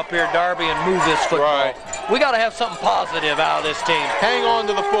to come up here, Darby, and move this football. Right. We got to have something positive out of this team. Hang on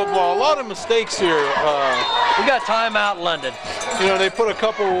to the football. A lot of mistakes here. We got timeout London. You know, they put a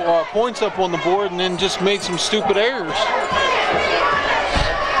couple points up on the board and then just made some stupid errors.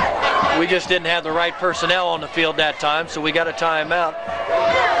 We just didn't have the right personnel on the field that time, so we got a timeout.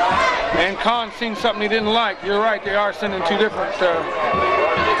 And Khan's seen something he didn't like. You're right, they are sending two different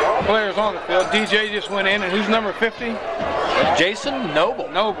players on the field. DJ just went in, and who's number 50? Jason Noble.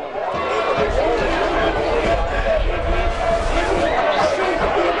 Noble.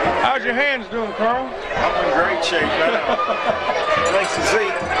 How's your hands doing, Carl? I'm in great shape now. Thanks to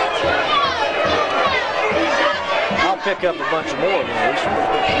Zeke. I'll pick up a bunch of more of those.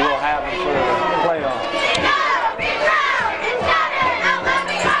 We'll have them for the playoff.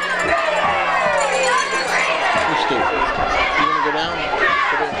 You want to go down?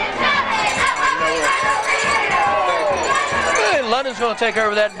 Hey, London's going to take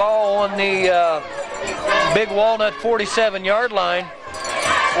over that ball on the Big Walnut 47-yard line.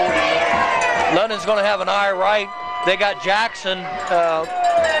 London's going to have an eye right. They got Jackson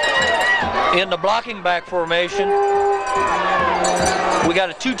in the blocking back formation. We got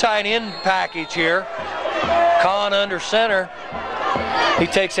a two tight end package here. Khan under center. He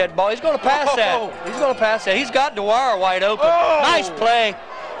takes that ball. He's going to pass that. He's going to pass that. He's got Dwyer wide open. Nice play.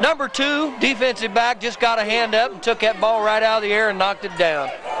 Number 2, defensive back, just got a hand up and took that ball right out of the air and knocked it down.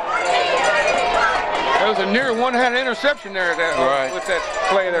 There was a near one-handed interception there with that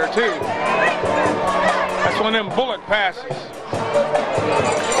play there, too. That's one of them bullet passes.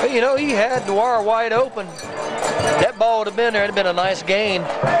 But, you know, he had Dwyer wide open. That ball would have been there. It would have been a nice gain.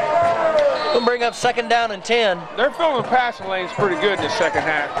 We'll bring up 2nd down and 10. They're filling the passing lanes pretty good this second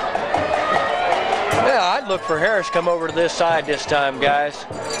half. Yeah, I'd look for Harris come over to this side this time, guys.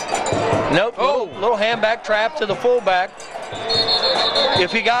 Nope, little handback trap to the fullback.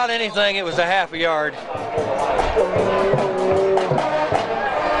 If he got anything, it was a half a yard.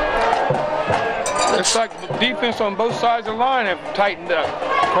 Looks like the defense on both sides of the line have tightened up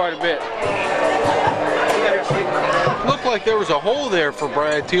quite a bit. Looked like there was a hole there for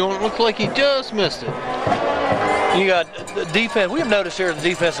Brad Teal. It looked like he just missed it. You got the defense. We've noticed here the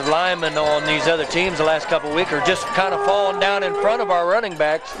defensive linemen on these other teams the last couple of weeks are just kind of falling down in front of our running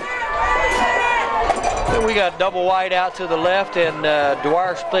backs. Then we got double wide out to the left, and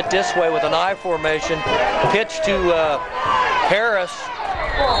Dwyer split this way with an I formation. Pitch to Harris.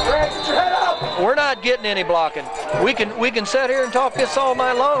 We're not getting any blocking. We can sit here and talk this all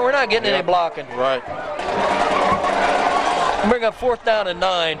night long. We're not getting any blocking. Right. Bring up 4th down and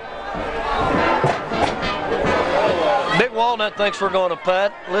 9. Big Walnut thinks we're going to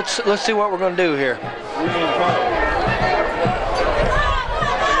punt. Let's see what we're going to do here.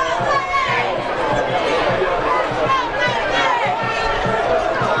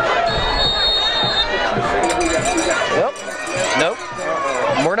 Yep. Nope.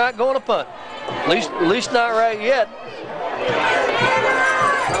 We're not going to punt. At least not right yet.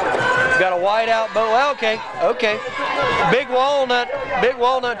 Got a wide out bow. Well, okay. Big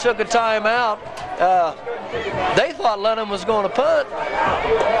Walnut took a timeout. They thought Lennon was going to punt.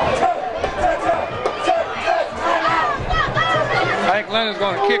 I think Lennon's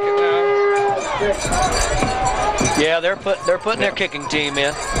going to kick it now. Yeah, they're putting their kicking team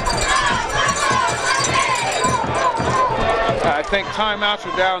in. I think timeouts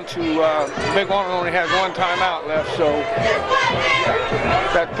are down to Big Walnut only has one timeout left, so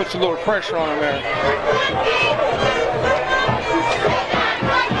that puts a little pressure on him there.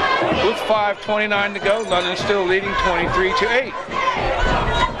 With 5:29 to go, London's still leading 23-8.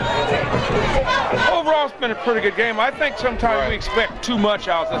 Overall, it's been a pretty good game. I think sometimes we expect too much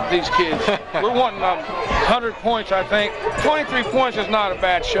out of these kids. We're wanting 100 points, I think. 23 points is not a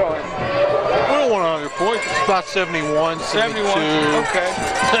bad showing. We don't want 100 points. It's about 71, 72. Okay.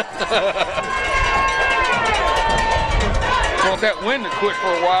 Want that wind to quit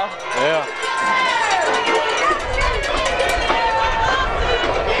for a while. Yeah.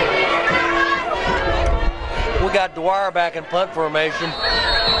 We got Dwyer back in punt formation.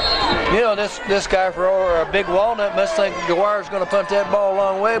 You know, this guy for Big Walnut must think Dwyer's going to punt that ball a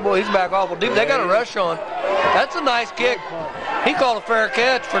long way. Boy, he's back awful deep. They got a rush on. That's a nice kick. He called a fair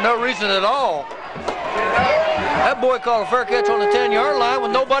catch for no reason at all. That boy called a fair catch on the 10-yard line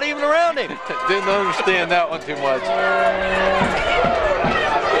with nobody even around him. Didn't understand that one too much.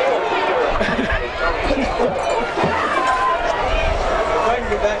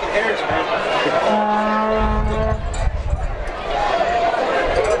 Back at Harris, man.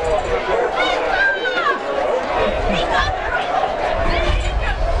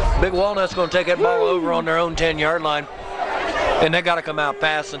 Big Walnut's going to take that ball over on their own 10-yard line. And they got to come out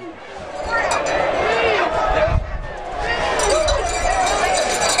passing.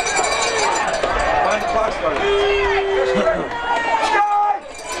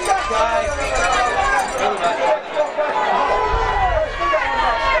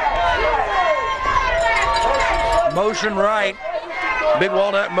 Motion right. Big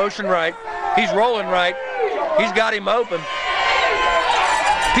Walnut motion right. He's rolling right. He's got him open.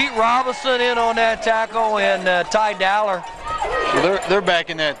 Pete Robinson in on that tackle, and Ty Dowler. They're back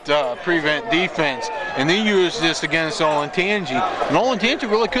in that prevent defense, and they used this against Olentangy. And Olentangy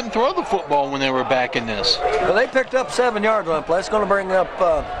really couldn't throw the football when they were back in this. Well, they picked up 7 yards on play. It's going to bring up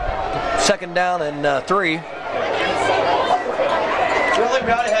 2nd down and 3. Really, we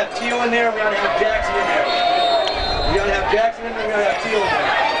got to have Teal in there. We got to have Jackson in there. We got to have Jackson in there. We got to have Teal in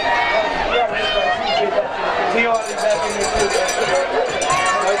there. Teal is back in there too.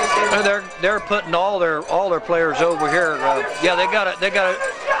 They're putting all their players over here. Yeah, they got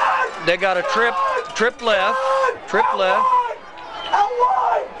a trip left.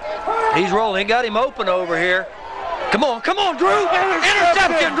 He's rolling. He got him open over here. Come on, Drew!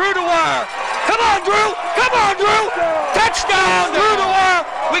 Interception, Drew Dwyer. Come on, Drew! Touchdown, Drew Dwyer.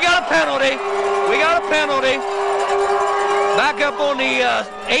 We got a penalty. Back up on the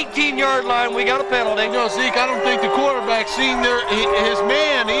 18-yard line, we got a penalty. You know, Zeke, I don't think the quarterback seen his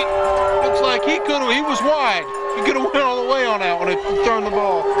man. He looks like he was wide. He could have went all the way on that one and thrown the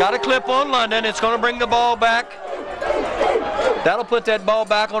ball. Got a clip on London. It's going to bring the ball back. That'll put that ball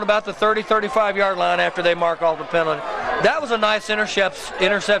back on about the 30-35-yard line after they mark off the penalty. That was a nice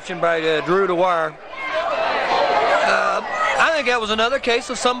interception by Drew Dwyer. I think that was another case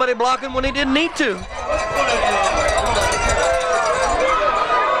of somebody blocking when he didn't need to.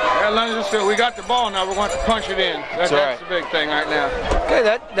 We got the ball now. We're going to punch it in. That's the big thing right now. Okay,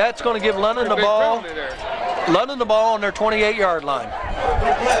 that's going to give London the ball. London the ball on their 28-yard line.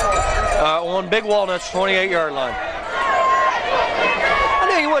 On Big Walnut's 28-yard line. I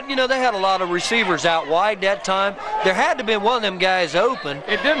tell you what, they had a lot of receivers out wide that time. There had to be one of them guys open.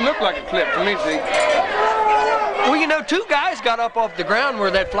 It didn't look like a clip to me, Zeke. Well, 2 guys got up off the ground where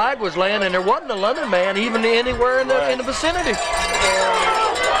that flag was laying, and there wasn't a London man even anywhere in the vicinity.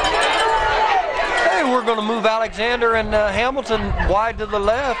 Hey, we're going to move Alexander and Hamilton wide to the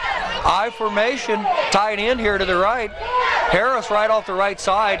left. I formation, tight end here to the right. Harris right off the right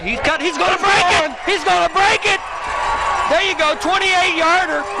side. He's going to break it. He's going to break it. There you go,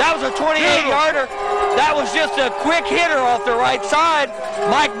 28-yarder. That was a 28-yarder. That was just a quick hitter off the right side.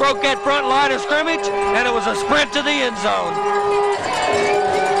 Mike broke that front line of scrimmage, and it was a sprint to the end zone.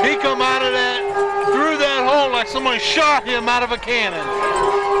 He come out of that, through that hole like somebody shot him out of a cannon.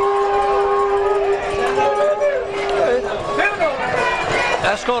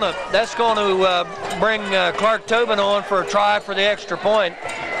 That's going to bring Clark Tobin on for a try for the extra point.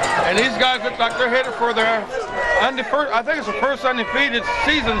 And these guys look like they're headed for their I think it's the first undefeated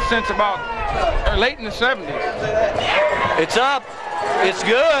season since about late in the 70s. It's up. It's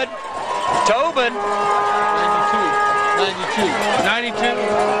good. Tobin. 92.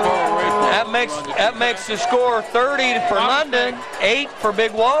 That makes the score 30 for London, 8 for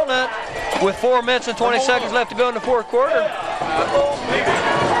Big Walnut, with 4 minutes and 20 seconds left to go in the 4th quarter. I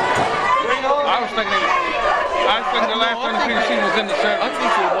was thinking the last undefeated season was in the 70s. I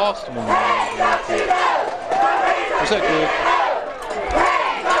think they lost them. Was that good?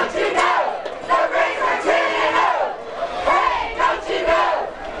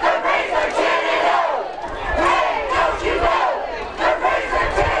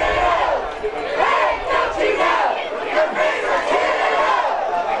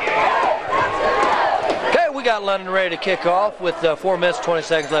 We got London ready to kick off with 4 minutes, 20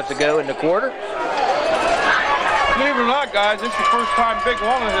 seconds left to go in the quarter. Believe it or not, guys, this is the first time Big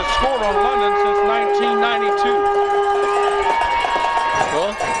Walnut has scored on London since 1992.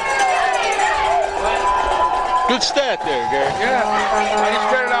 Well, good stat there, Gary. Yeah, I just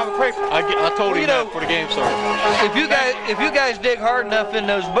read it out of the paper. I told him that before the game started. If you guys dig hard enough in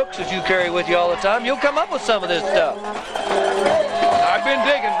those books that you carry with you all the time, you'll come up with some of this stuff. I've been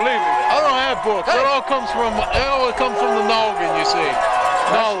digging, believe me. I don't have books. It all comes from the noggin, you see.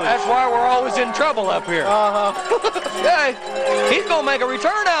 Knowledge. That's why we're always in trouble up here. Yeah, he's gonna make a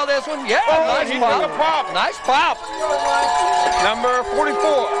return out of this one. Yeah, nice pop. Nice pop. Number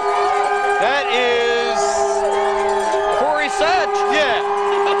 44. That is Corey Such. Yeah.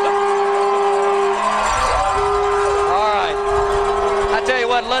 All right. I tell you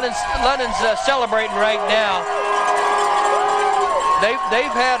what, London's celebrating right now.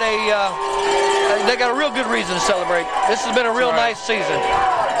 They've had they got a real good reason to celebrate. This has been a real nice season.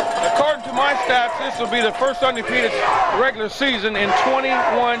 According to my stats, this will be the first undefeated regular season in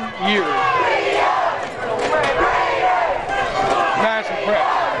 21 years. Nice and prep.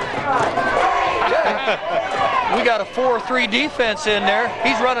 We got a 4-3 defense in there.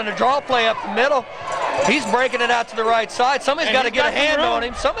 He's running a draw play up the middle. He's breaking it out to the right side. Somebody's got to get a hand on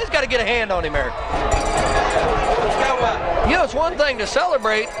him. Somebody's got to get a hand on him, Eric. You know, it's one thing to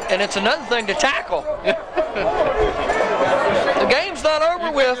celebrate, and it's another thing to tackle. The game's not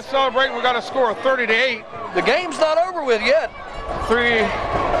over with. To celebrate, we got a score of 30-8. The game's not over with yet.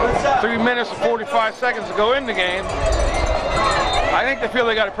 3 minutes and 45 seconds to go in the game. I think they feel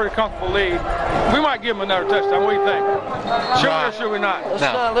they got a pretty comfortable lead. We might give them another touchdown. What do you think? Should we or should we not?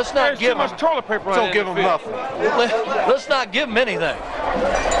 Let's not give them too much toilet paper. Don't give them nothing. Let's not give them anything.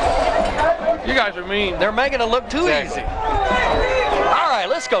 You guys are mean. They're making it look too easy. All right,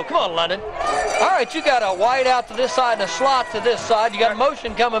 let's go. Come on, London. All right, you got a wide out to this side and a slot to this side. You got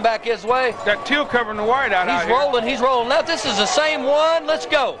motion coming back his way. That teal covering the wide out. He's rolling left. This is the same one. Let's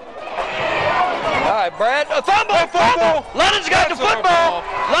go. All right, Brad. A fumble. London's got the football.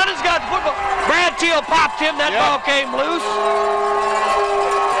 London's got the football. Brad Teal popped him. That ball came loose.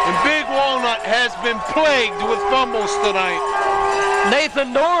 And Big Walnut has been plagued with fumbles tonight.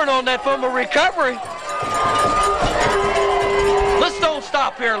 Nathan Dorn on that fumble recovery. Let's don't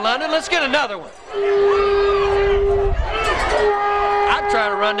stop here, London. Let's get another one. I'd try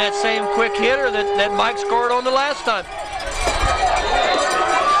to run that same quick hitter that Mike scored on the last time.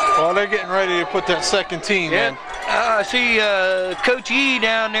 Well, they're getting ready to put that second team in. I see Coach E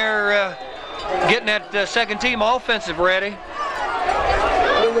down there getting that second team offensive ready.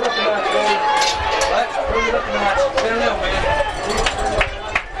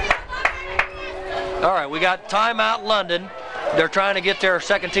 All right, we got timeout London. They're trying to get their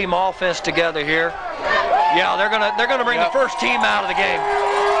second team offense together here. Yeah, they're gonna bring the first team out of the game.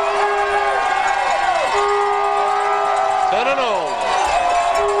 10-0.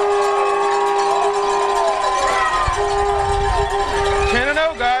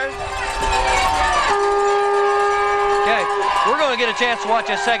 We're going to get a chance to watch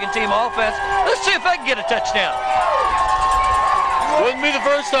that second team offense. Let's see if they can get a touchdown. Wouldn't be the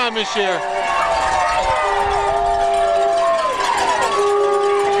first time this year.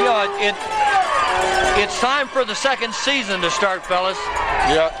 You know, it's time for the second season to start, fellas.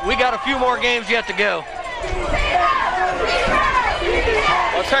 Yeah. We got a few more games yet to go.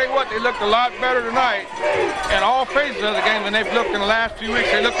 I'll tell you what, they looked a lot better tonight in all phases of the game than they've looked in the last few weeks.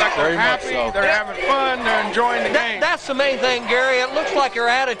 They look like they're happy, they're having fun, they're enjoying the game. That's the main thing, Gary. It looks like their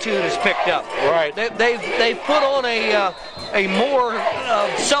attitude is picked up. Right. They've put on a more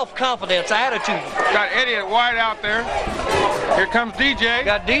self-confidence attitude. Got Eddie at wide out there. Here comes DJ.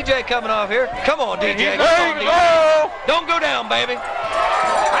 Got DJ coming off here. Come on, DJ. Don't go down, baby. All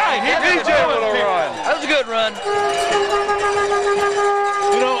right, DJ with a run. That was a good run.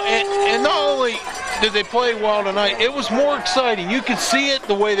 You know, and not only did they play well tonight, it was more exciting. You could see it,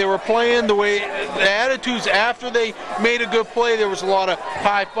 the way they were playing, the attitudes after they made a good play. There was a lot of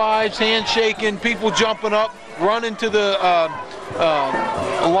high fives, handshaking, people jumping up, running to the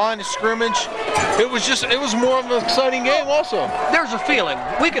line of scrimmage. It was more of an exciting game also. There's a feeling.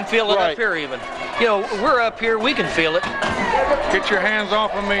 We can feel it up here even. You know, we're up here, we can feel it. Get your hands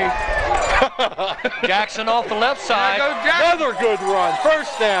off of me. Jackson off the left side. Another good run.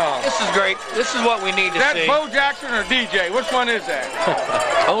 First down. This is great. This is what we need to see. Is that Bo Jackson or DJ? Which one is that?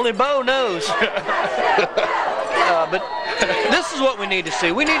 Only Bo knows. But this is what we need to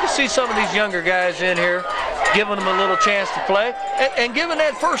see. We need to see some of these younger guys in here, giving them a little chance to play, and giving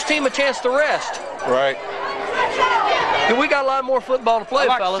that first team a chance to rest. Right. We got a lot more football to play, I'd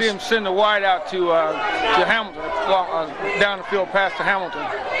like fellas. to see him send the wide out to Hamilton, down the field past to Hamilton.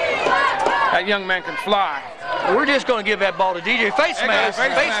 That young man can fly. We're just going to give that ball to DJ. Face mask.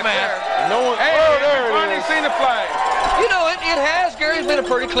 No one. Hey, finally seen the play. You know, it has, Gary. It's been a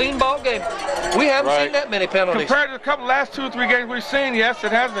pretty clean ball game. We haven't seen that many penalties. Compared to the last 2 or 3 games we've seen, yes,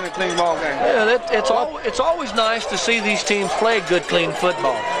 it has been a clean ball game. Yeah, it's always nice to see these teams play good, clean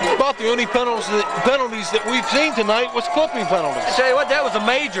football. About the only penalties that we've seen tonight was clipping penalties. I tell you what, that was a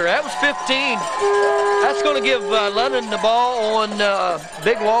major. That was 15. That's going to give London the ball on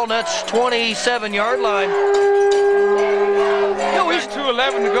Big Walnut's 27-yard line. You know, we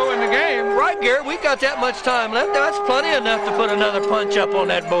 2:11 to go in the game. Right, Garrett, we've got that much time left. That's plenty enough to put another punch up on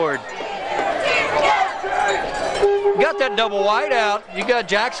that board. You got that double wide out. You got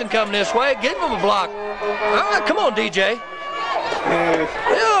Jackson coming this way. Give him a block. All right, come on, DJ.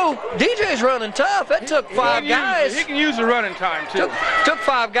 You know, DJ's running tough. That took 5 guys. He can use the running time, too. Took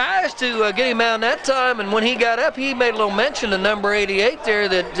 5 guys to get him out in that time, and when he got up, he made a little mention to number 88 there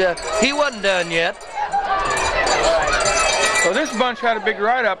that he wasn't done yet. So this bunch had a big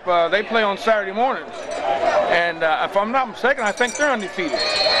write-up. They play on Saturday mornings. And if I'm not mistaken, I think they're undefeated.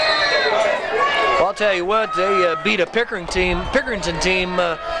 Well, I'll tell you what, they beat a Pickerington team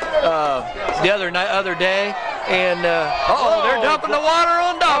the other day. And, they're dumping the water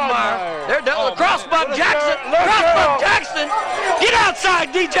on Dogmeyer. They're dumping Crossbump Jackson. Crossbump Jackson. Get outside,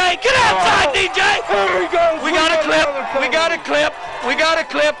 DJ. Get outside, DJ. There he goes. We got a clip. We got a clip. We got a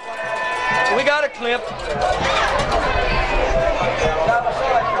clip. We got a clip.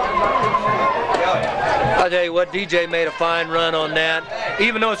 I'll tell you what, DJ made a fine run on that,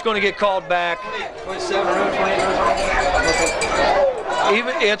 even though it's going to get called back.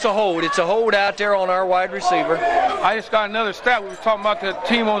 It's a hold. It's a hold out there on our wide receiver. I just got another stat. We were talking about the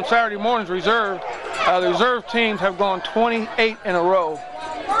team on Saturday mornings reserved. The reserve teams have gone 28 in a row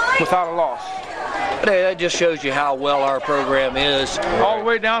without a loss. That just shows you how well our program is. All the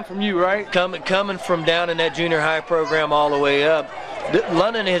way down from you, right? Coming from down in that junior high program all the way up.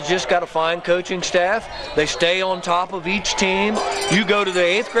 London has just got a fine coaching staff. They stay on top of each team. You go to the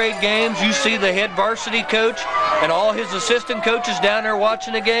 8th grade games, you see the head varsity coach and all his assistant coaches down there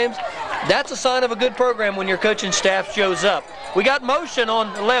watching the games. That's a sign of a good program when your coaching staff shows up. We got motion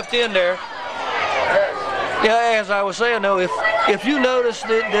on the left end there. Yeah, as I was saying, though, if you notice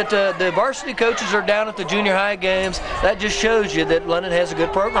that the varsity coaches are down at the junior high games, that just shows you that London has a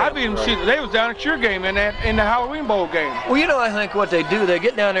good program. I've even seen they was down at your game in the Halloween Bowl game. Well, you know, I think what they do, they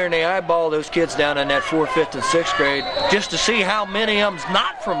get down there and they eyeball those kids down in that 4th, 5th, and 6th grade just to see how many of them's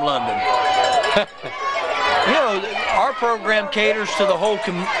not from London. You know, our program caters to the whole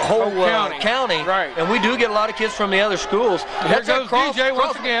county, right? And we do get a lot of kids from the other schools. There goes DJ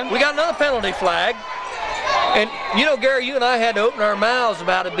once again. We got another penalty flag. And, you know, Gary, you and I had to open our mouths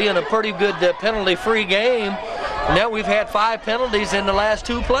about it being a pretty good penalty-free game. Now we've had 5 penalties in the last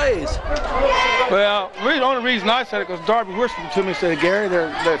 2 plays. Well, the only reason I said it was Darby whispered to me, said, Gary,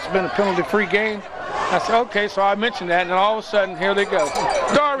 that's been a penalty-free game. I said, okay, so I mentioned that, and then all of a sudden, here they go.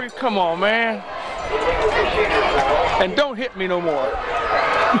 Darby, come on, man. And don't hit me no more.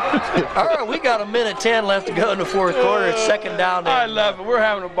 All right, we got 1:10 left to go in the 4th quarter. It's 2nd down. I love it. We're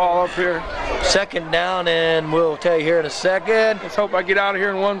having a ball up here. 2nd down, and we'll tell you here in a second. Let's hope I get out of here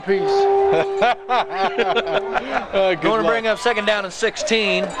in one piece. Going to bring up 2nd down and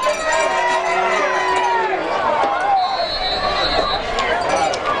 16.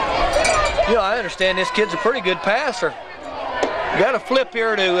 You know, I understand this kid's a pretty good passer. Got a flip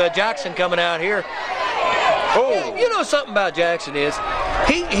here to Jackson coming out here. Oh, you know something about Jackson is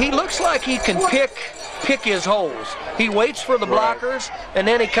he looks like he can pick his holes. He waits for the blockers, and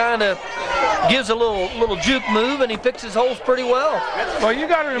then he kind of gives a little juke move, and he picks his holes pretty well. Well, you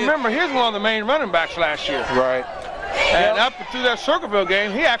got to remember, he's one of the main running backs last year. Right. And up through that Circleville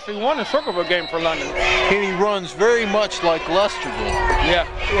game, he actually won the Circleville game for London. And he runs very much like Lester did. Yeah.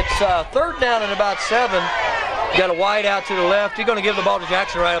 It's 3rd down and about 7. Got a wide out to the left. He's going to give the ball to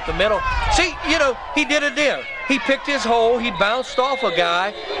Jackson right up the middle. See, you know, he did it there. He picked his hole. He bounced off a guy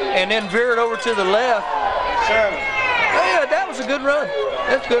and then veered over to the left. Yeah, that was a good run.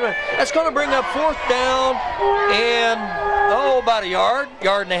 That's a good run. That's going to bring up 4th down and, about a yard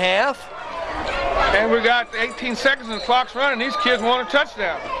and a half. And we got 18 seconds and the clock's running. These kids want a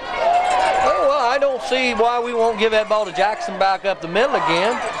touchdown. Oh, well, I don't see why we won't give that ball to Jackson back up the middle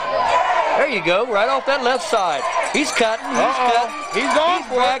again. There you go, right off that left side. He's cutting, he's cutting. He's going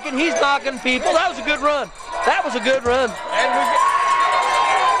for whacking, he's knocking people. That was a good run. That was a good run.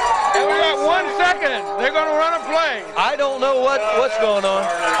 And we got 1 second. They're going to run a play. I don't know what's going on.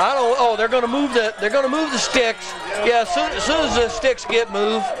 I don't. Oh, they're going to move the sticks. Yeah, as soon as the sticks get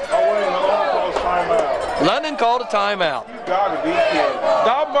moved. London called a timeout. You got to be kidding.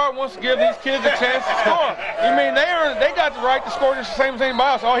 Dalbart wants to give these kids a chance to score. You mean they got the right to score just the same as anybody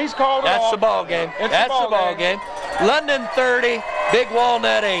else. Oh, he's called it That's off. the ball game. That's the ball game. London 30, Big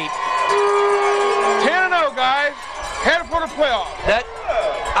Walnut 8. 10-0, guys. Headed for the playoffs.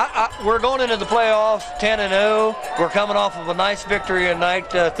 We're going into the playoffs 10-0. We're coming off of a nice victory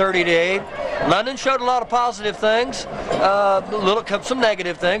tonight, 30-8. London showed a lot of positive things, some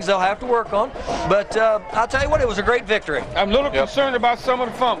negative things they'll have to work on. But I'll tell you what, it was a great victory. I'm a little concerned about some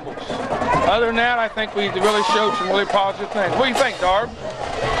of the fumbles. Other than that, I think we really showed some really positive things. What do you think, Darb?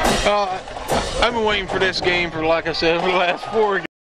 I've been waiting for this game for, like I said, for the last 4 games.